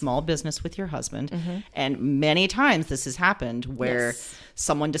in a Yes. small business with your husband, and many times this has happened where Yes.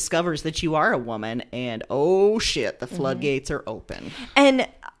 someone discovers that you are a woman, and oh shit, the floodgates are open. And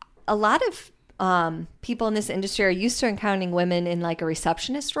a lot of people in this industry are used to encountering women in like a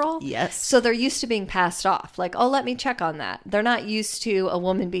receptionist role. Yes. So they're used to being passed off. Like, oh, let me check on that. They're not used to a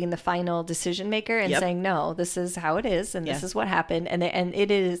woman being the final decision maker and Yep. saying, no, this is how it is. And Yeah. this is what happened. And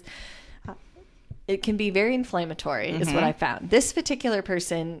it is, It can be very inflammatory, is what I found. This particular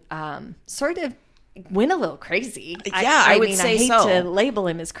person sort of went a little crazy. Yeah, I would mean, say I hate so. to label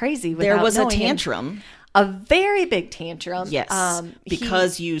him as crazy. There without was a knowing him. tantrum. A very big tantrum. Yes,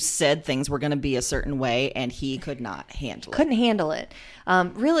 because you said things were going to be a certain way, and he could not handle it. Couldn't handle it.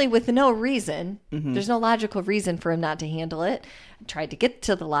 Really, with no reason. There's no logical reason for him not to handle it. I tried to get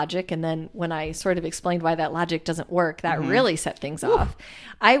to the logic, and then when I sort of explained why that logic doesn't work, that really set things off.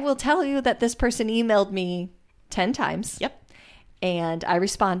 I will tell you that this person emailed me 10 times. Yep. And I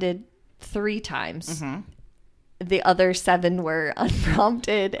responded 3 times. The other 7 were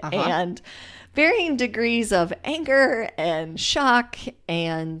unprompted and varying degrees of anger and shock,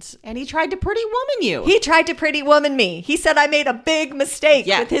 and And he tried to pretty woman you. he tried to pretty woman me. He said I made a big mistake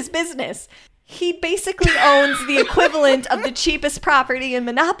Yeah. with his business. He basically owns the equivalent of the cheapest property in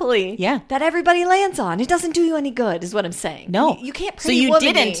Monopoly Yeah. that everybody lands on. It doesn't do you any good, is what I'm saying. No. You can't So pretty you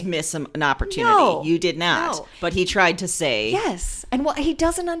woman didn't me. miss an opportunity. No. You did not. No. But he tried to say, Yes. And what he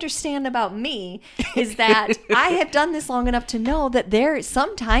doesn't understand about me is that I have done this long enough to know that there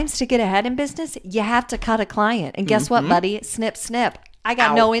sometimes to get ahead in business, you have to cut a client. And guess what, buddy? Snip, snip. I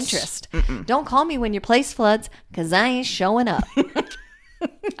got no Ouch. interest. Don't call me when your place floods because I ain't showing up.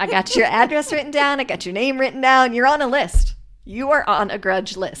 I got your address written down. I got your name written down. You're on a list. You are on a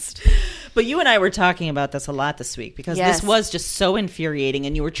grudge list. But you and I were talking about this a lot this week because Yes. this was just so infuriating,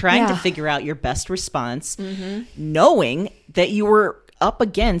 and you were trying to Yeah. figure out your best response, knowing that you were up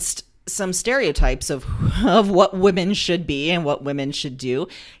against some stereotypes of what women should be and what women should do.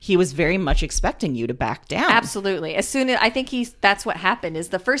 He was very much expecting you to back down. Absolutely. As soon as I think that's what happened is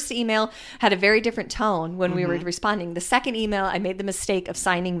the first email had a very different tone when we were responding. The second email, I made the mistake of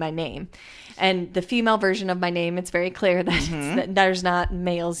signing my name. And the female version of my name, it's very clear that, that there's not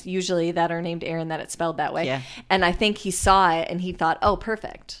males usually that are named Aaron, that it's spelled that way. Yeah. And I think he saw it and he thought, oh,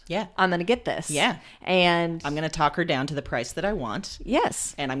 perfect. Yeah. I'm going to get this. Yeah. And I'm going to talk her down to the price that I want,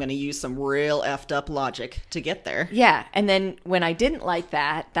 yes. and I'm going to use some real effed up logic to get there. Yeah, and then when I didn't like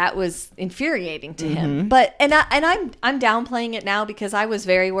that, that was infuriating to him. But I'm downplaying it now because I was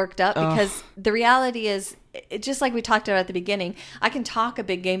very worked up because the reality is, just like we talked about at the beginning, I can talk a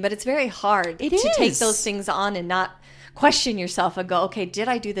big game, but it's very hard to take is. those things on and not question yourself and go, okay, did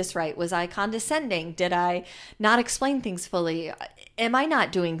I do this right? Was I condescending? Did I not explain things fully? Am I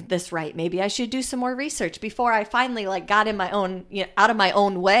not doing this right? Maybe I should do some more research before I finally got in my own, out of my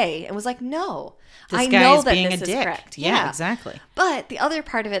own way and was like, no, This I guy know is that being this a is dick. correct. Yeah, exactly. But the other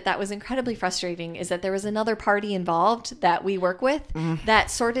part of it that was incredibly frustrating is that there was another party involved that we work with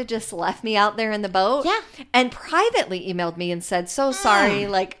that sort of just left me out there in the boat. Yeah. And privately emailed me and said, so sorry,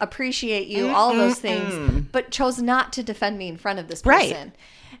 appreciate you, all of those things, but chose not to defend me in front of this Right. person.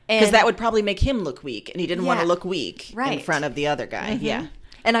 Because And that would probably make him look weak, and he didn't want Yeah. to look weak in Right. front of the other guy. Yeah.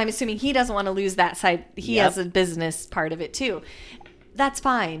 And I'm assuming he doesn't want to lose that side. He Yep. has a business part of it too. That's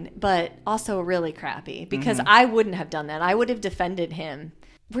fine, but also really crappy because I wouldn't have done that. I would have defended him.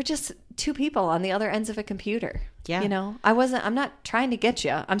 We're just two people on the other ends of a computer. Yeah. I'm not trying to get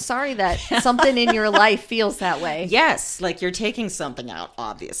you. I'm sorry that something in your life feels that way. Yes, like you're taking something out,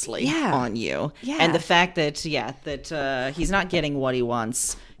 obviously, Yeah. on you. Yeah. And the fact that, he's not getting what he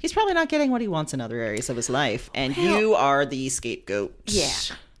wants. He's probably not getting what he wants in other areas of his life. And you are the scapegoat. Yeah.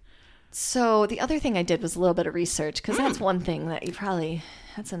 So the other thing I did was a little bit of research because that's one thing that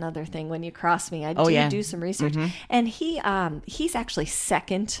that's another thing when you cross me. I do some research. And he's actually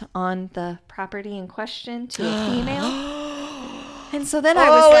second on the property in question to a female. And so then I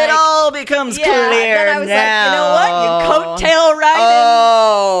was like, it all becomes clear then I was now. like, you know what? You coattail riding.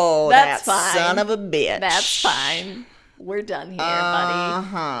 Oh, That's that fine. son of a bitch. That's fine. We're done here, buddy.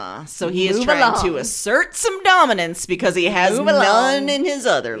 Uh-huh. So he is Move trying along. to assert some dominance because he has Move none along. in his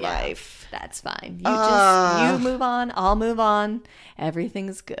other life. That's fine. You move on. I'll move on.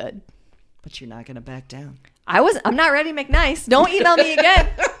 Everything's good. But you're not going to back down. I'm not ready to make nice. Don't email me again.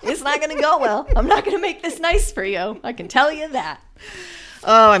 It's not going to go well. I'm not going to make this nice for you. I can tell you that.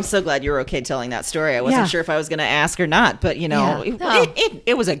 Oh, I'm so glad you were okay telling that story. I wasn't Yeah. sure if I was going to ask or not, but Yeah. No.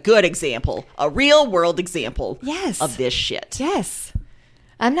 it was a good example, a real world example Yes. of this shit. Yes.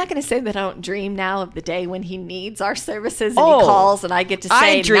 I'm not going to say that I don't dream now of the day when he needs our services and Oh, he calls and I get to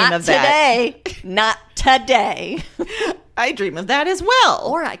say, I dream not of that." today, not today. I dream of that as well.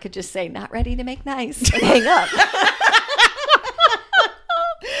 Or I could just say, not ready to make nice and hang up.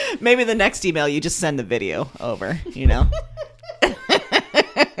 Maybe the next email you just send the video over, you know?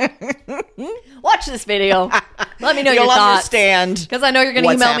 Watch this video. Let me know You'll your thoughts. understand. Because I know you're going to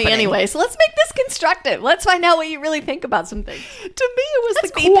what's email me happening. anyway. So let's make this constructive. Let's find out what you really think about some things. To me, it was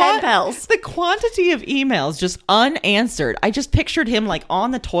Let's be pen pals. the quantity of emails just unanswered. I just pictured him like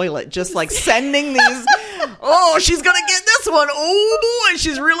on the toilet, just like sending these. Oh, she's gonna get this one. Oh boy,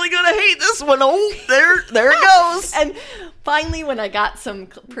 she's really gonna hate this one. Oh, there it goes. And finally, when I got some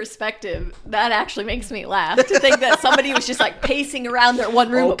perspective, that actually makes me laugh to think that somebody was just like pacing around their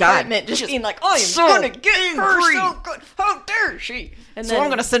one-room apartment, just being like, "Oh, I'm gonna get her so good. How dare she?" And So I'm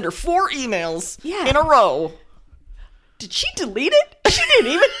gonna send her 4 emails Yeah. in a row. Did she delete it? She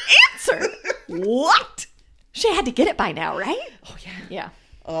didn't even answer. What? She had to get it by now, right? Oh yeah. Yeah,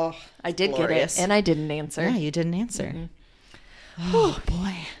 Oh, I did glorious. get it, and I didn't answer. Yeah, you didn't answer. Oh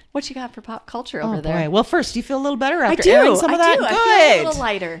boy. What you got for pop culture Oh over there? boy. Well, first, do you feel a little better I after do. airing some of that? I Good. feel a little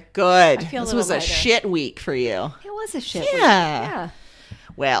lighter. Good. I feel a This little was a lighter. shit week for you. It was a shit. Yeah. week. Yeah.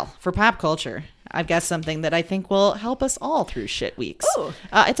 Well, for pop culture, I've got something that I think will help us all through shit weeks. Ooh.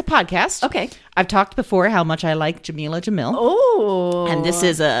 It's a podcast. Okay. I've talked before how much I like Jamila Jamil. Oh. And this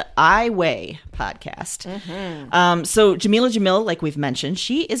is a I Weigh podcast. So Jamila Jamil, like we've mentioned,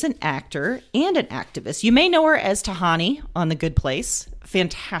 she is an actor and an activist. You may know her as Tahani on The Good Place.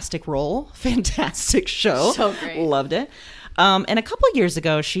 Fantastic role, fantastic show. So great. Loved it. And a couple of years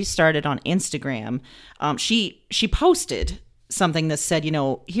ago, she started on Instagram. She posted something that said, you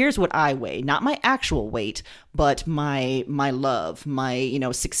know, here's what I weigh, not my actual weight, but my love, my, you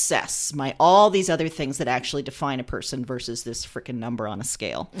know, success, my all these other things that actually define a person versus this freaking number on a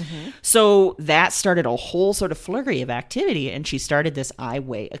scale. So that started a whole sort of flurry of activity, and she started this I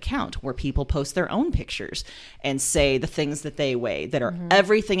Weigh account where people post their own pictures and say the things that they weigh that are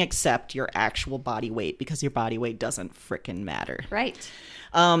everything except your actual body weight, because your body weight doesn't freaking matter. Right.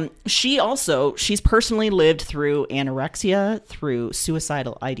 She's personally lived through anorexia, through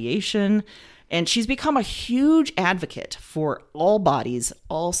suicidal ideation, and she's become a huge advocate for all bodies,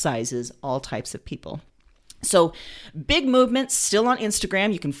 all sizes, all types of people. So big movement still on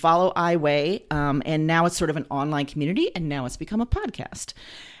Instagram. You can follow I Weigh, and now it's sort of an online community, and now it's become a podcast.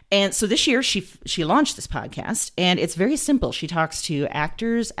 And so this year she launched this podcast, and it's very simple. She talks to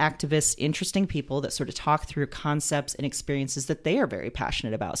actors, activists, interesting people that sort of talk through concepts and experiences that they are very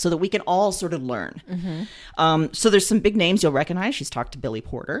passionate about so that we can all sort of learn. So there's some big names you'll recognize. She's talked to Billy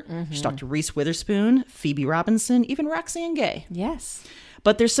Porter. She's talked to Reese Witherspoon, Phoebe Robinson, even Roxanne Gay. Yes.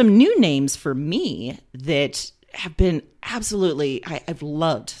 But there's some new names for me that have been absolutely, I've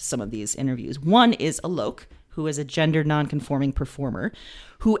loved some of these interviews. One is Alok, who is a gender nonconforming performer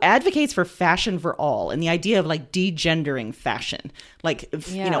who advocates for fashion for all and the idea of like degendering fashion. Like,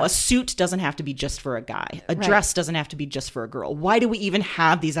 you know, a suit doesn't have to be just for a guy. A dress doesn't have to be just for a girl. Why do we even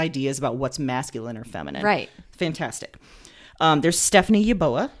have these ideas about what's masculine or feminine? Right. Fantastic. There's Stephanie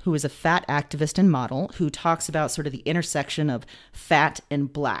Yeboah, who is a fat activist and model who talks about sort of the intersection of fat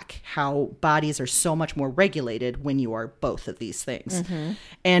and black, how bodies are so much more regulated when you are both of these things.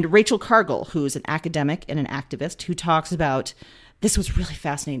 And Rachel Cargill, who is an academic and an activist who talks about, this was really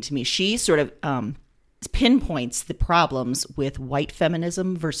fascinating to me. She sort of pinpoints the problems with white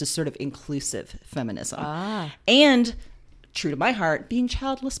feminism versus sort of inclusive feminism. And true to my heart, being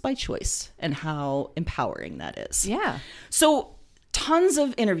childless by choice and how empowering that is. Yeah. So tons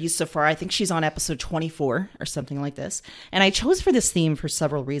of interviews so far. I think she's on episode 24 or something like this. And I chose for this theme for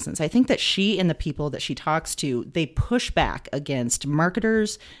several reasons. I think that she and the people that she talks to, they push back against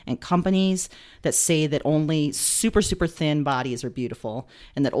marketers and companies that say that only super, super thin bodies are beautiful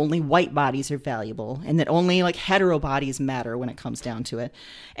and that only white bodies are valuable and that only like hetero bodies matter when it comes down to it.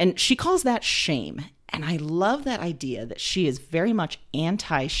 And she calls that shame. And I love that idea that she is very much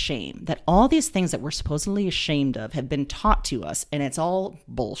anti-shame, that all these things that we're supposedly ashamed of have been taught to us, and it's all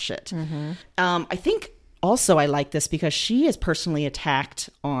bullshit. I think also I like this because she is personally attacked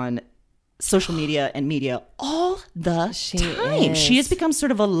on social media and media all the time. She has become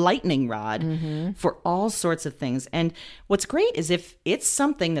sort of a lightning rod for all sorts of things. And what's great is if it's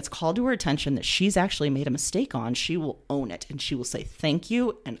something that's called to her attention that she's actually made a mistake on, she will own it and she will say, thank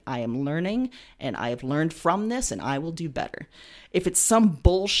you, and I am learning, and I have learned from this, and I will do better. If it's some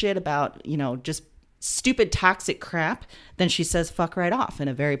bullshit about, you know, just stupid toxic crap, then she says fuck right off in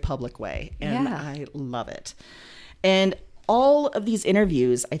a very public way. And I love it. And all of these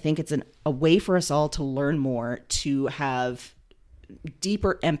interviews, I think it's a way for us all to learn more, to have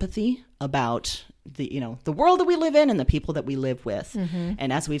deeper empathy about the world that we live in and the people that we live with.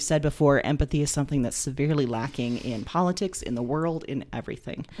 And as we've said before, empathy is something that's severely lacking in politics, in the world, in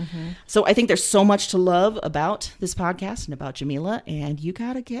everything. So I think there's so much to love about this podcast and about Jamila, and you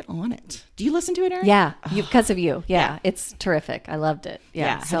got to get on it. Do you listen to it, Erin? Yeah, because of you. Yeah, it's terrific. I loved it.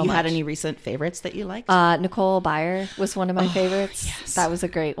 Yeah. Have you had any recent favorites that you liked? Nicole Byer was one of my favorites. yes. That was a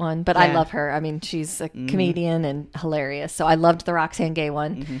great one. But I love her. I mean, she's a comedian and hilarious. So I loved the Roxane Gay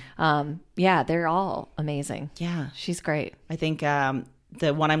one. Yeah, they're all amazing. Yeah. She's great. I think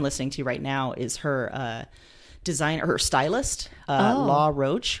the one I'm listening to right now is her her stylist, Law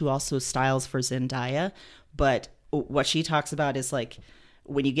Roach, who also styles for Zendaya. But what she talks about is like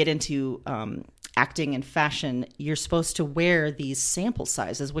when you get into acting and fashion, you're supposed to wear these sample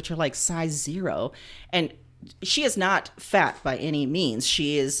sizes, which are like size 0. And she is not fat by any means.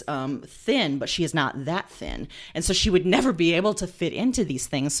 She is thin, but she is not that thin. And so she would never be able to fit into these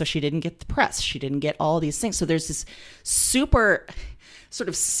things. So she didn't get the press. She didn't get all these things. So there's this super sort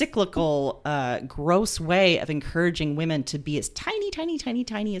of cyclical, gross way of encouraging women to be as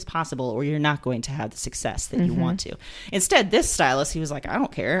tiny as possible, or you're not going to have the success that you want to. Instead, this stylist, he was like, I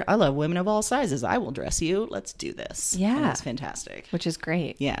don't care. I love women of all sizes. I will dress you. Let's do this. Yeah. And that's fantastic. Which is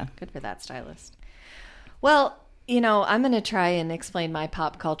great. Yeah. Good for that stylist. Well, I'm going to try and explain my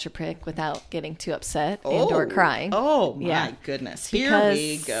pop culture pick without getting too upset and or crying. Oh, my Yeah. goodness. Because,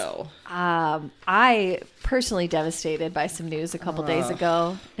 Here we go. I personally devastated by some news a couple days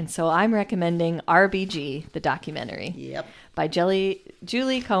ago. And so I'm recommending RBG, the documentary. Yep. By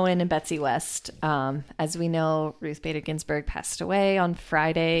Julie Cohen and Betsy West. As we know, Ruth Bader Ginsburg passed away on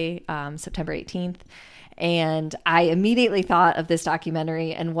Friday, September 18th. And I immediately thought of this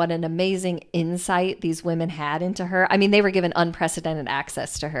documentary and what an amazing insight these women had into her. I mean, they were given unprecedented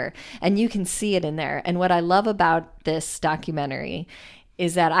access to her, and you can see it in there. And what I love about this documentary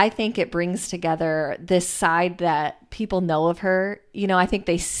is that I think it brings together this side that people know of her. I think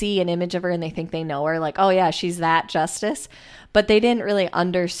they see an image of her and they think they know her, like, oh yeah, she's that Justice. But they didn't really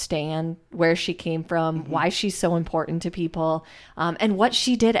understand where she came from, why she's so important to people, and what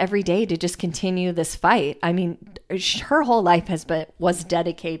she did every day to just continue this fight. I mean, her whole life was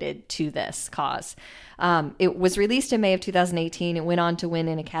dedicated to this cause. It was released in May of 2018. It went on to win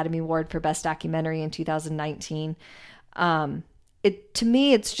an Academy Award for Best Documentary in 2019. To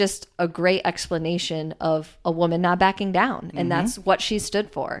me, it's just a great explanation of a woman not backing down. And that's what she stood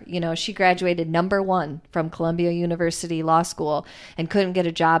for. She graduated #1 from Columbia University Law School and couldn't get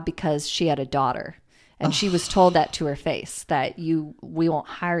a job because she had a daughter. And she was told that to her face, that we won't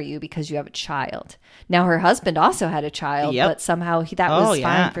hire you because you have a child. Now, her husband also had a child, but somehow that was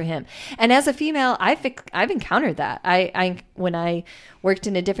fine for him. And as a female, I've encountered that. When I worked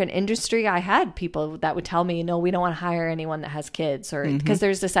in a different industry, I had people that would tell me, no, we don't want to hire anyone that has kids, or because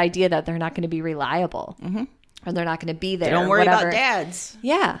there's this idea that they're not going to be reliable, or they're not going to be there. Don't worry about dads.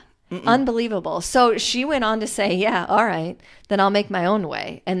 Yeah. Unbelievable. So she went on to say, yeah, all right, then I'll make my own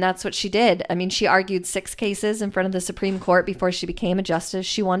way. And that's what she did. I mean, she argued 6 cases in front of the Supreme Court before she became a justice.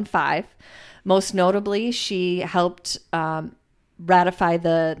 She won 5. Most notably, she helped help the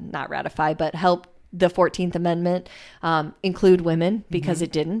 14th Amendment include women, because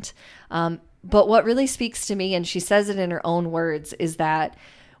it didn't. But what really speaks to me, and she says it in her own words, is that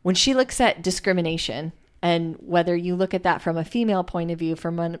when she looks at discrimination, and whether you look at that from a female point of view,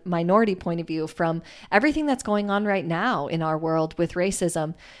 from a minority point of view, from everything that's going on right now in our world with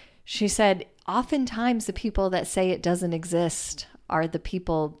racism, she said, oftentimes the people that say it doesn't exist are the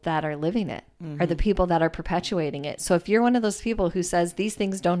people that are living it, are the people that are perpetuating it. So if you're one of those people who says these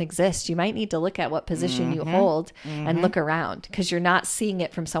things don't exist, you might need to look at what position you hold and look around, because you're not seeing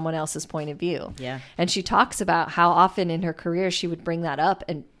it from someone else's point of view. Yeah. And she talks about how often in her career she would bring that up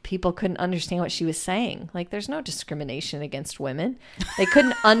and people couldn't understand what she was saying. Like, there's no discrimination against women. They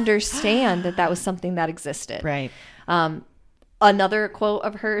couldn't understand that was something that existed. Right. Another quote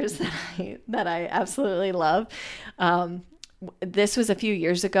of hers that I absolutely love. This was a few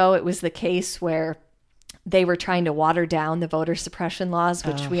years ago. It was the case where they were trying to water down the voter suppression laws,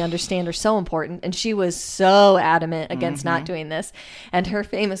 which we understand are so important. And she was so adamant against not doing this. And her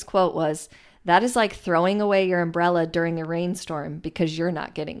famous quote was, "That is like throwing away your umbrella during a rainstorm because you're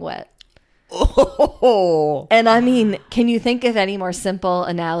not getting wet." Oh. And I mean, can you think of any more simple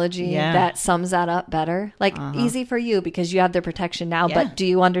analogy that sums that up better? Like, easy for you because you have the protection now, but do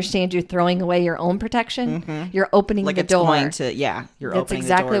you understand you're throwing away your own protection? You're opening Like the it's door. going to, you're That's opening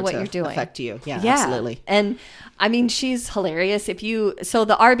exactly the door what to you're doing. affect you. Yeah, absolutely. And I mean, she's hilarious. So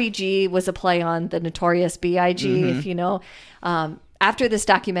the RBG was a play on the Notorious B.I.G., if you know. after this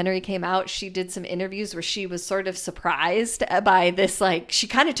documentary came out, she did some interviews where she was sort of surprised by this, like, she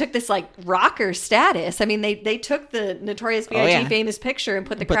kind of took this, like, rocker status. I mean, they took the Notorious B.I.G. famous picture and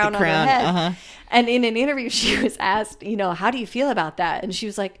put the crown on her head. And in an interview, she was asked, you know, how do you feel about that? And she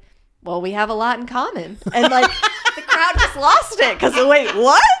was like, well, we have a lot in common. And, like, the crowd just lost it because, wait,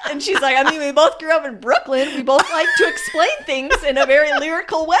 what? And she's like, I mean, we both grew up in Brooklyn. We both like to explain things in a very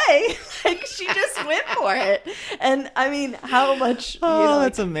lyrical way. Like, she just went for it. And, I mean, how much, you know,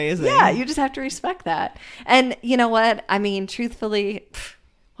 that's amazing. Yeah, you just have to respect that. And you know what? I mean, truthfully,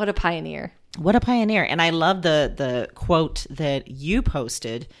 what a pioneer. What a pioneer. And I love the quote that you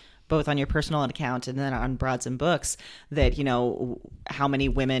posted both on your personal account and then on Broads and Books, that, you know, how many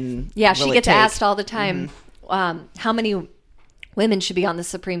women she gets asked all the time, how many women should be on the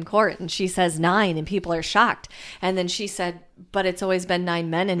Supreme Court, and she says 9, and people are shocked. And then she said, but it's always been 9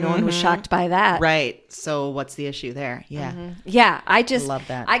 men, and no one was shocked by that. Right. So what's the issue there? Yeah. Yeah, I just love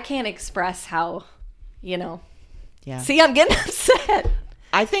that. I can't express how, you know. Yeah. See, I'm getting upset.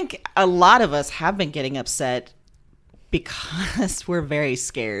 I think a lot of us have been getting upset because we're very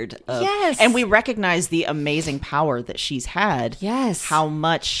scared of, and we recognize the amazing power that she's had. Yes. How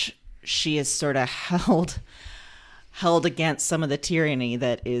much she is sort of held against some of the tyranny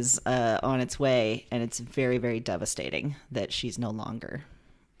that is on its way. And it's very, very devastating that she's no longer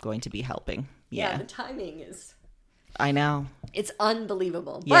going to be helping. Yeah. The timing is... I know. It's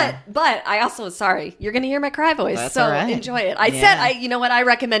unbelievable. Yeah. But I also, sorry, you're going to hear my cry voice. That's so all right. enjoy it. I said, you know what? I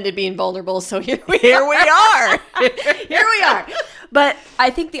recommended being vulnerable. So here we are. Here we are. But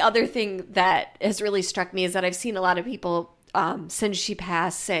I think the other thing that has really struck me is that I've seen a lot of people since she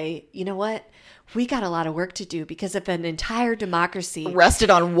passed say, you know what? We got a lot of work to do, because if an entire democracy rested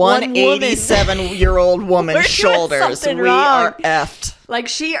on one 87-year-old woman's shoulders, we are effed. Like,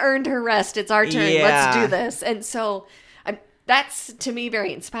 she earned her rest. It's our turn. Yeah. Let's do this. And so that's, to me,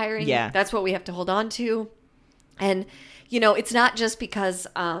 very inspiring. Yeah. That's what we have to hold on to. And, you know, it's not just because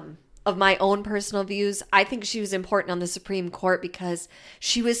of my own personal views. I think she was important on the Supreme Court because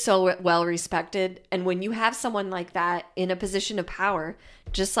she was so well respected. And when you have someone like that in a position of power,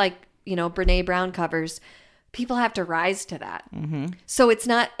 just like, you know, Brene Brown covers, people have to rise to that. Mm-hmm. So it's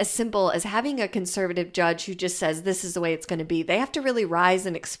not as simple as having a conservative judge who just says this is the way it's going to be. They have to really rise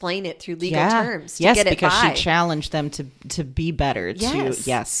and explain it through legal terms to get it because by. she challenged them to be better. And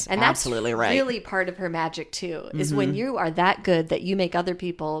absolutely that's right. really part of her magic too, is when you are that good that you make other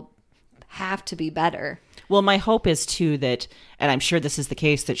people have to be better. Well, my hope is too that, and I'm sure this is the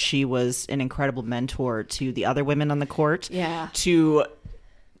case, that she was an incredible mentor to the other women on the court. Yeah.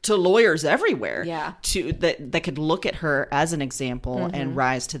 To lawyers everywhere, that could look at her as an example and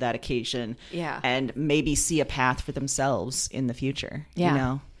rise to that occasion, and maybe see a path for themselves in the future. You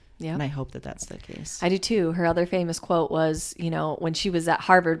know, and I hope that that's the case. I do too. Her other famous quote was, you know, when she was at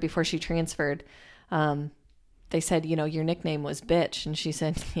Harvard before she transferred, they said, you know, your nickname was bitch, and she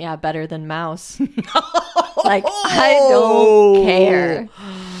said, yeah, better than mouse. Like, I don't care.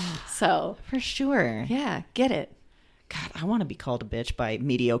 So For sure. yeah, get it. God, I want to be called a bitch by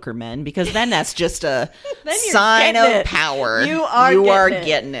mediocre men, because then that's just a Then you're sign getting of it. power. You are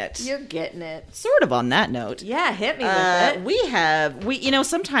getting it. You're getting it. Sort of on that note. Yeah, hit me with it. We you know,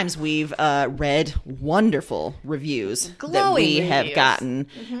 sometimes we've read wonderful reviews that Glowing we have reviews. gotten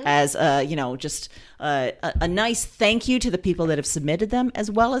as you know, just a nice thank you to the people that have submitted them,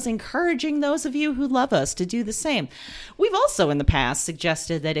 as well as encouraging those of you who love us to do the same. We've also in the past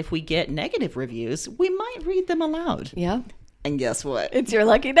suggested that if we get negative reviews, we might read them aloud. Yeah. And guess what? It's your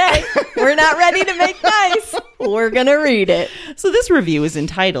lucky day. We're not ready to make nice. We're going to read it. So this review is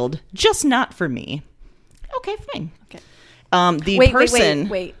entitled "Just Not for Me." Okay, fine. Okay.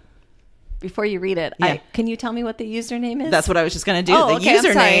 Wait. Before you read it, Yeah. can you tell me what the username is? That's what I was just going to do. Oh, The okay, I'm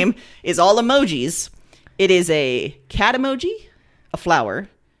sorry. username is all emojis. It is a cat emoji, a flower,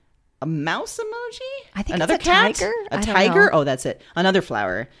 a mouse emoji, I think another it's a cat, tiger. a I don't tiger. know. Oh, that's it. Another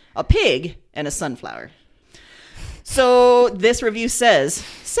flower, a pig, and a sunflower. So this review says,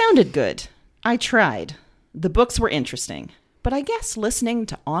 sounded good. I tried. The books were interesting, but I guess listening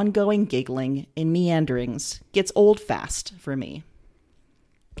to ongoing giggling and meanderings gets old fast for me.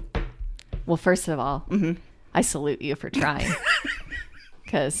 Well, first of all, I salute you for trying.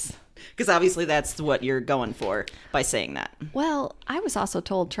 Because obviously that's what you're going for by saying that. well, I was also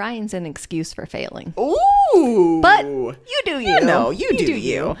told trying's an excuse for failing. Ooh. But you do you. No, you do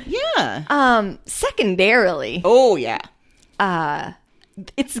you. Yeah. Secondarily, Oh, yeah.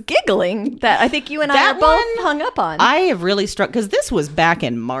 it's giggling that I think you and I That are both one, hung up on. I have really struggled, because this was back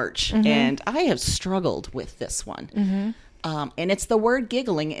in March, and I have struggled with this one. And it's the word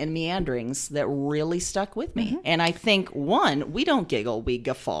giggling and meanderings that really stuck with me. Mm-hmm. And I think, one, we don't giggle, we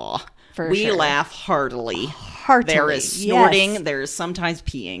guffaw. We sure. laugh heartily. Heartily, There is snorting. yes. There is sometimes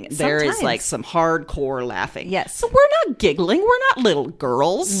peeing. There is Sometimes. like some hardcore laughing. Yes. So we're not giggling. We're not little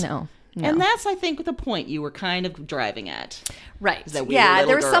girls. No. And that's, I think, the point you were kind of driving at. Right. That we were Yeah, little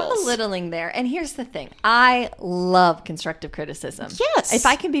there was some girls. belittling there. And here's the thing. I love constructive criticism. Yes. If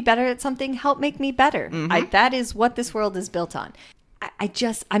I can be better at something, help make me better. That is what this world is built on.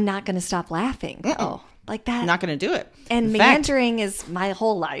 I'm not going to stop laughing. Oh, like that. I'm not going to do it. And In fact, meandering is my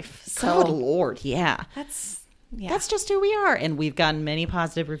whole life. So good Lord, yeah. that's just who we are. And we've gotten many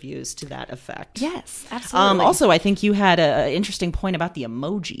positive reviews to that effect. yes, absolutely. Also, I think you had an interesting point about the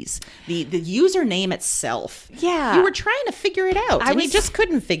emojis, the username itself. Yeah. You were trying to figure it out, and you was- just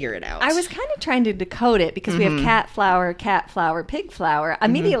couldn't figure it out. I was kind of trying to decode it because we have cat flower, pig flower.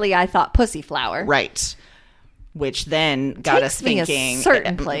 Immediately I thought pussy flower. right, which then got us Takes me a thinking.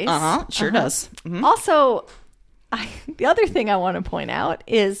 certain place. Sure does. Mhm. Also, the other thing I want to point out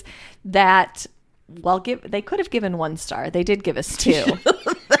is that they could have given 1 star. They did give us 2.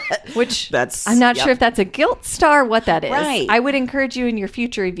 Which That's- I'm not yep. sure if that's a guilt star, what that is. Right. I would encourage you in your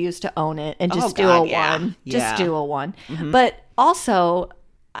future reviews to own it and just do God, a yeah. 1. Yeah. Just do a 1. But also,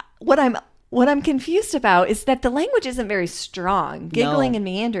 what I'm confused about is that the language isn't very strong, giggling No. and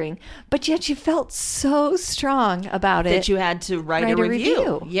meandering, but yet you felt so strong about it. That you had to write a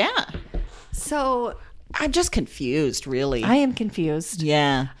review. Yeah, So I'm just confused, really. I am confused.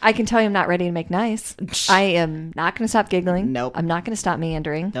 yeah. I can tell you I'm not ready to make nice. I am not going to stop giggling. Nope. I'm not going to stop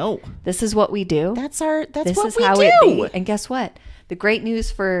meandering. No, This is what we do. that's this what is we how do. it be. And guess what? The great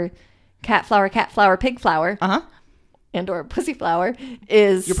news for cat flower, pig flower, and or pussy flower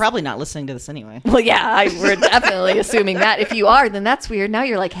is You're probably not listening to this anyway. well, yeah, we're definitely assuming that. If you are, then that's weird. Now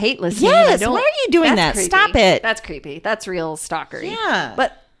you're like hate listening. Yes, I don't- why are you doing that's that? creepy. Stop it. That's creepy. That's real stalkery. Yeah.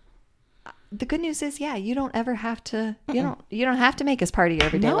 But the good news is, yeah, you don't ever have to. You don't have to make us part of your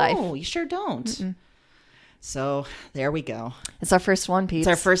everyday life. No, you sure don't. So there we go. It's our first one, Pete. It's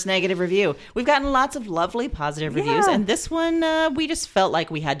our first negative review. We've gotten lots of lovely positive reviews, Yeah. and this one we just felt like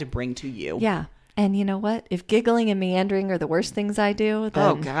we had to bring to you. Yeah. And you know what? If giggling and meandering are the worst things I do, then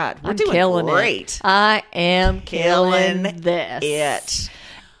Oh, God. We're I'm doing killing great. It. I am killing Killing this. It.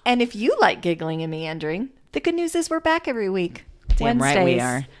 And if you like giggling and meandering, the good news is we're back every week. Damn right we Wednesdays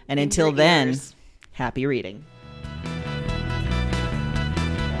are. And in until your then, ears. happy reading.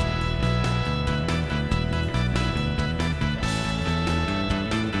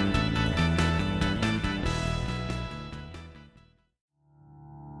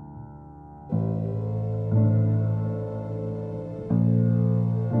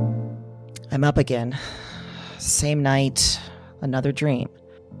 I'm up again. Same night, another dream.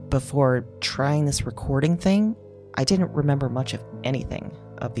 Before trying this recording thing, I didn't remember much of anything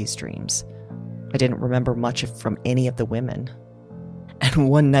of these dreams. I didn't remember much from any of the women. And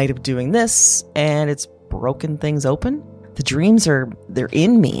one night of doing this, and it's broken things open. The dreams they're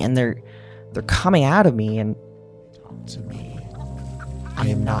in me, and they're coming out of me, and To me, I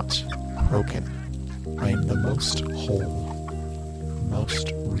am not broken. I am the most whole,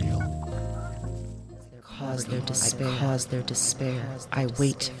 most real. cause their despair. I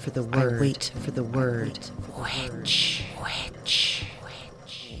wait for the word. Witch.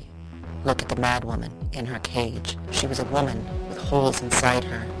 Look at the mad woman in her cage. She was a woman with holes inside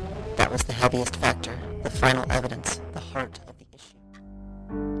her. That was the heaviest factor, the final evidence, the heart of the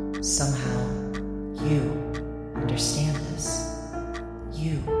issue. Somehow, you understand this.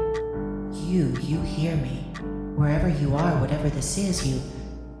 You hear me. Wherever you are, whatever this is, you...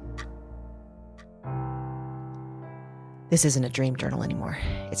 This isn't a dream journal anymore.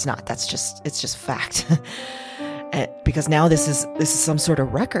 It's not. It's just fact. Because now this is some sort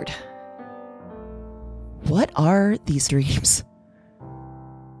of record. What are these dreams?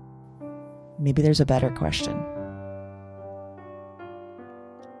 Maybe there's a better question.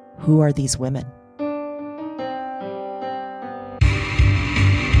 Who are these women?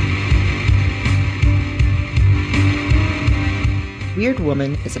 Weird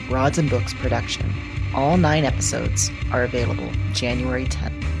Woman is a Broads and Books production. All 9 episodes are available January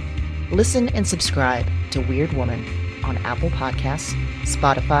 10th. Listen and subscribe to Weird Woman on Apple Podcasts,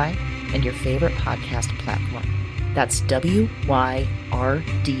 Spotify, and your favorite podcast platform. That's WYRD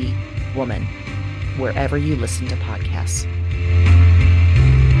Woman, wherever you listen to podcasts.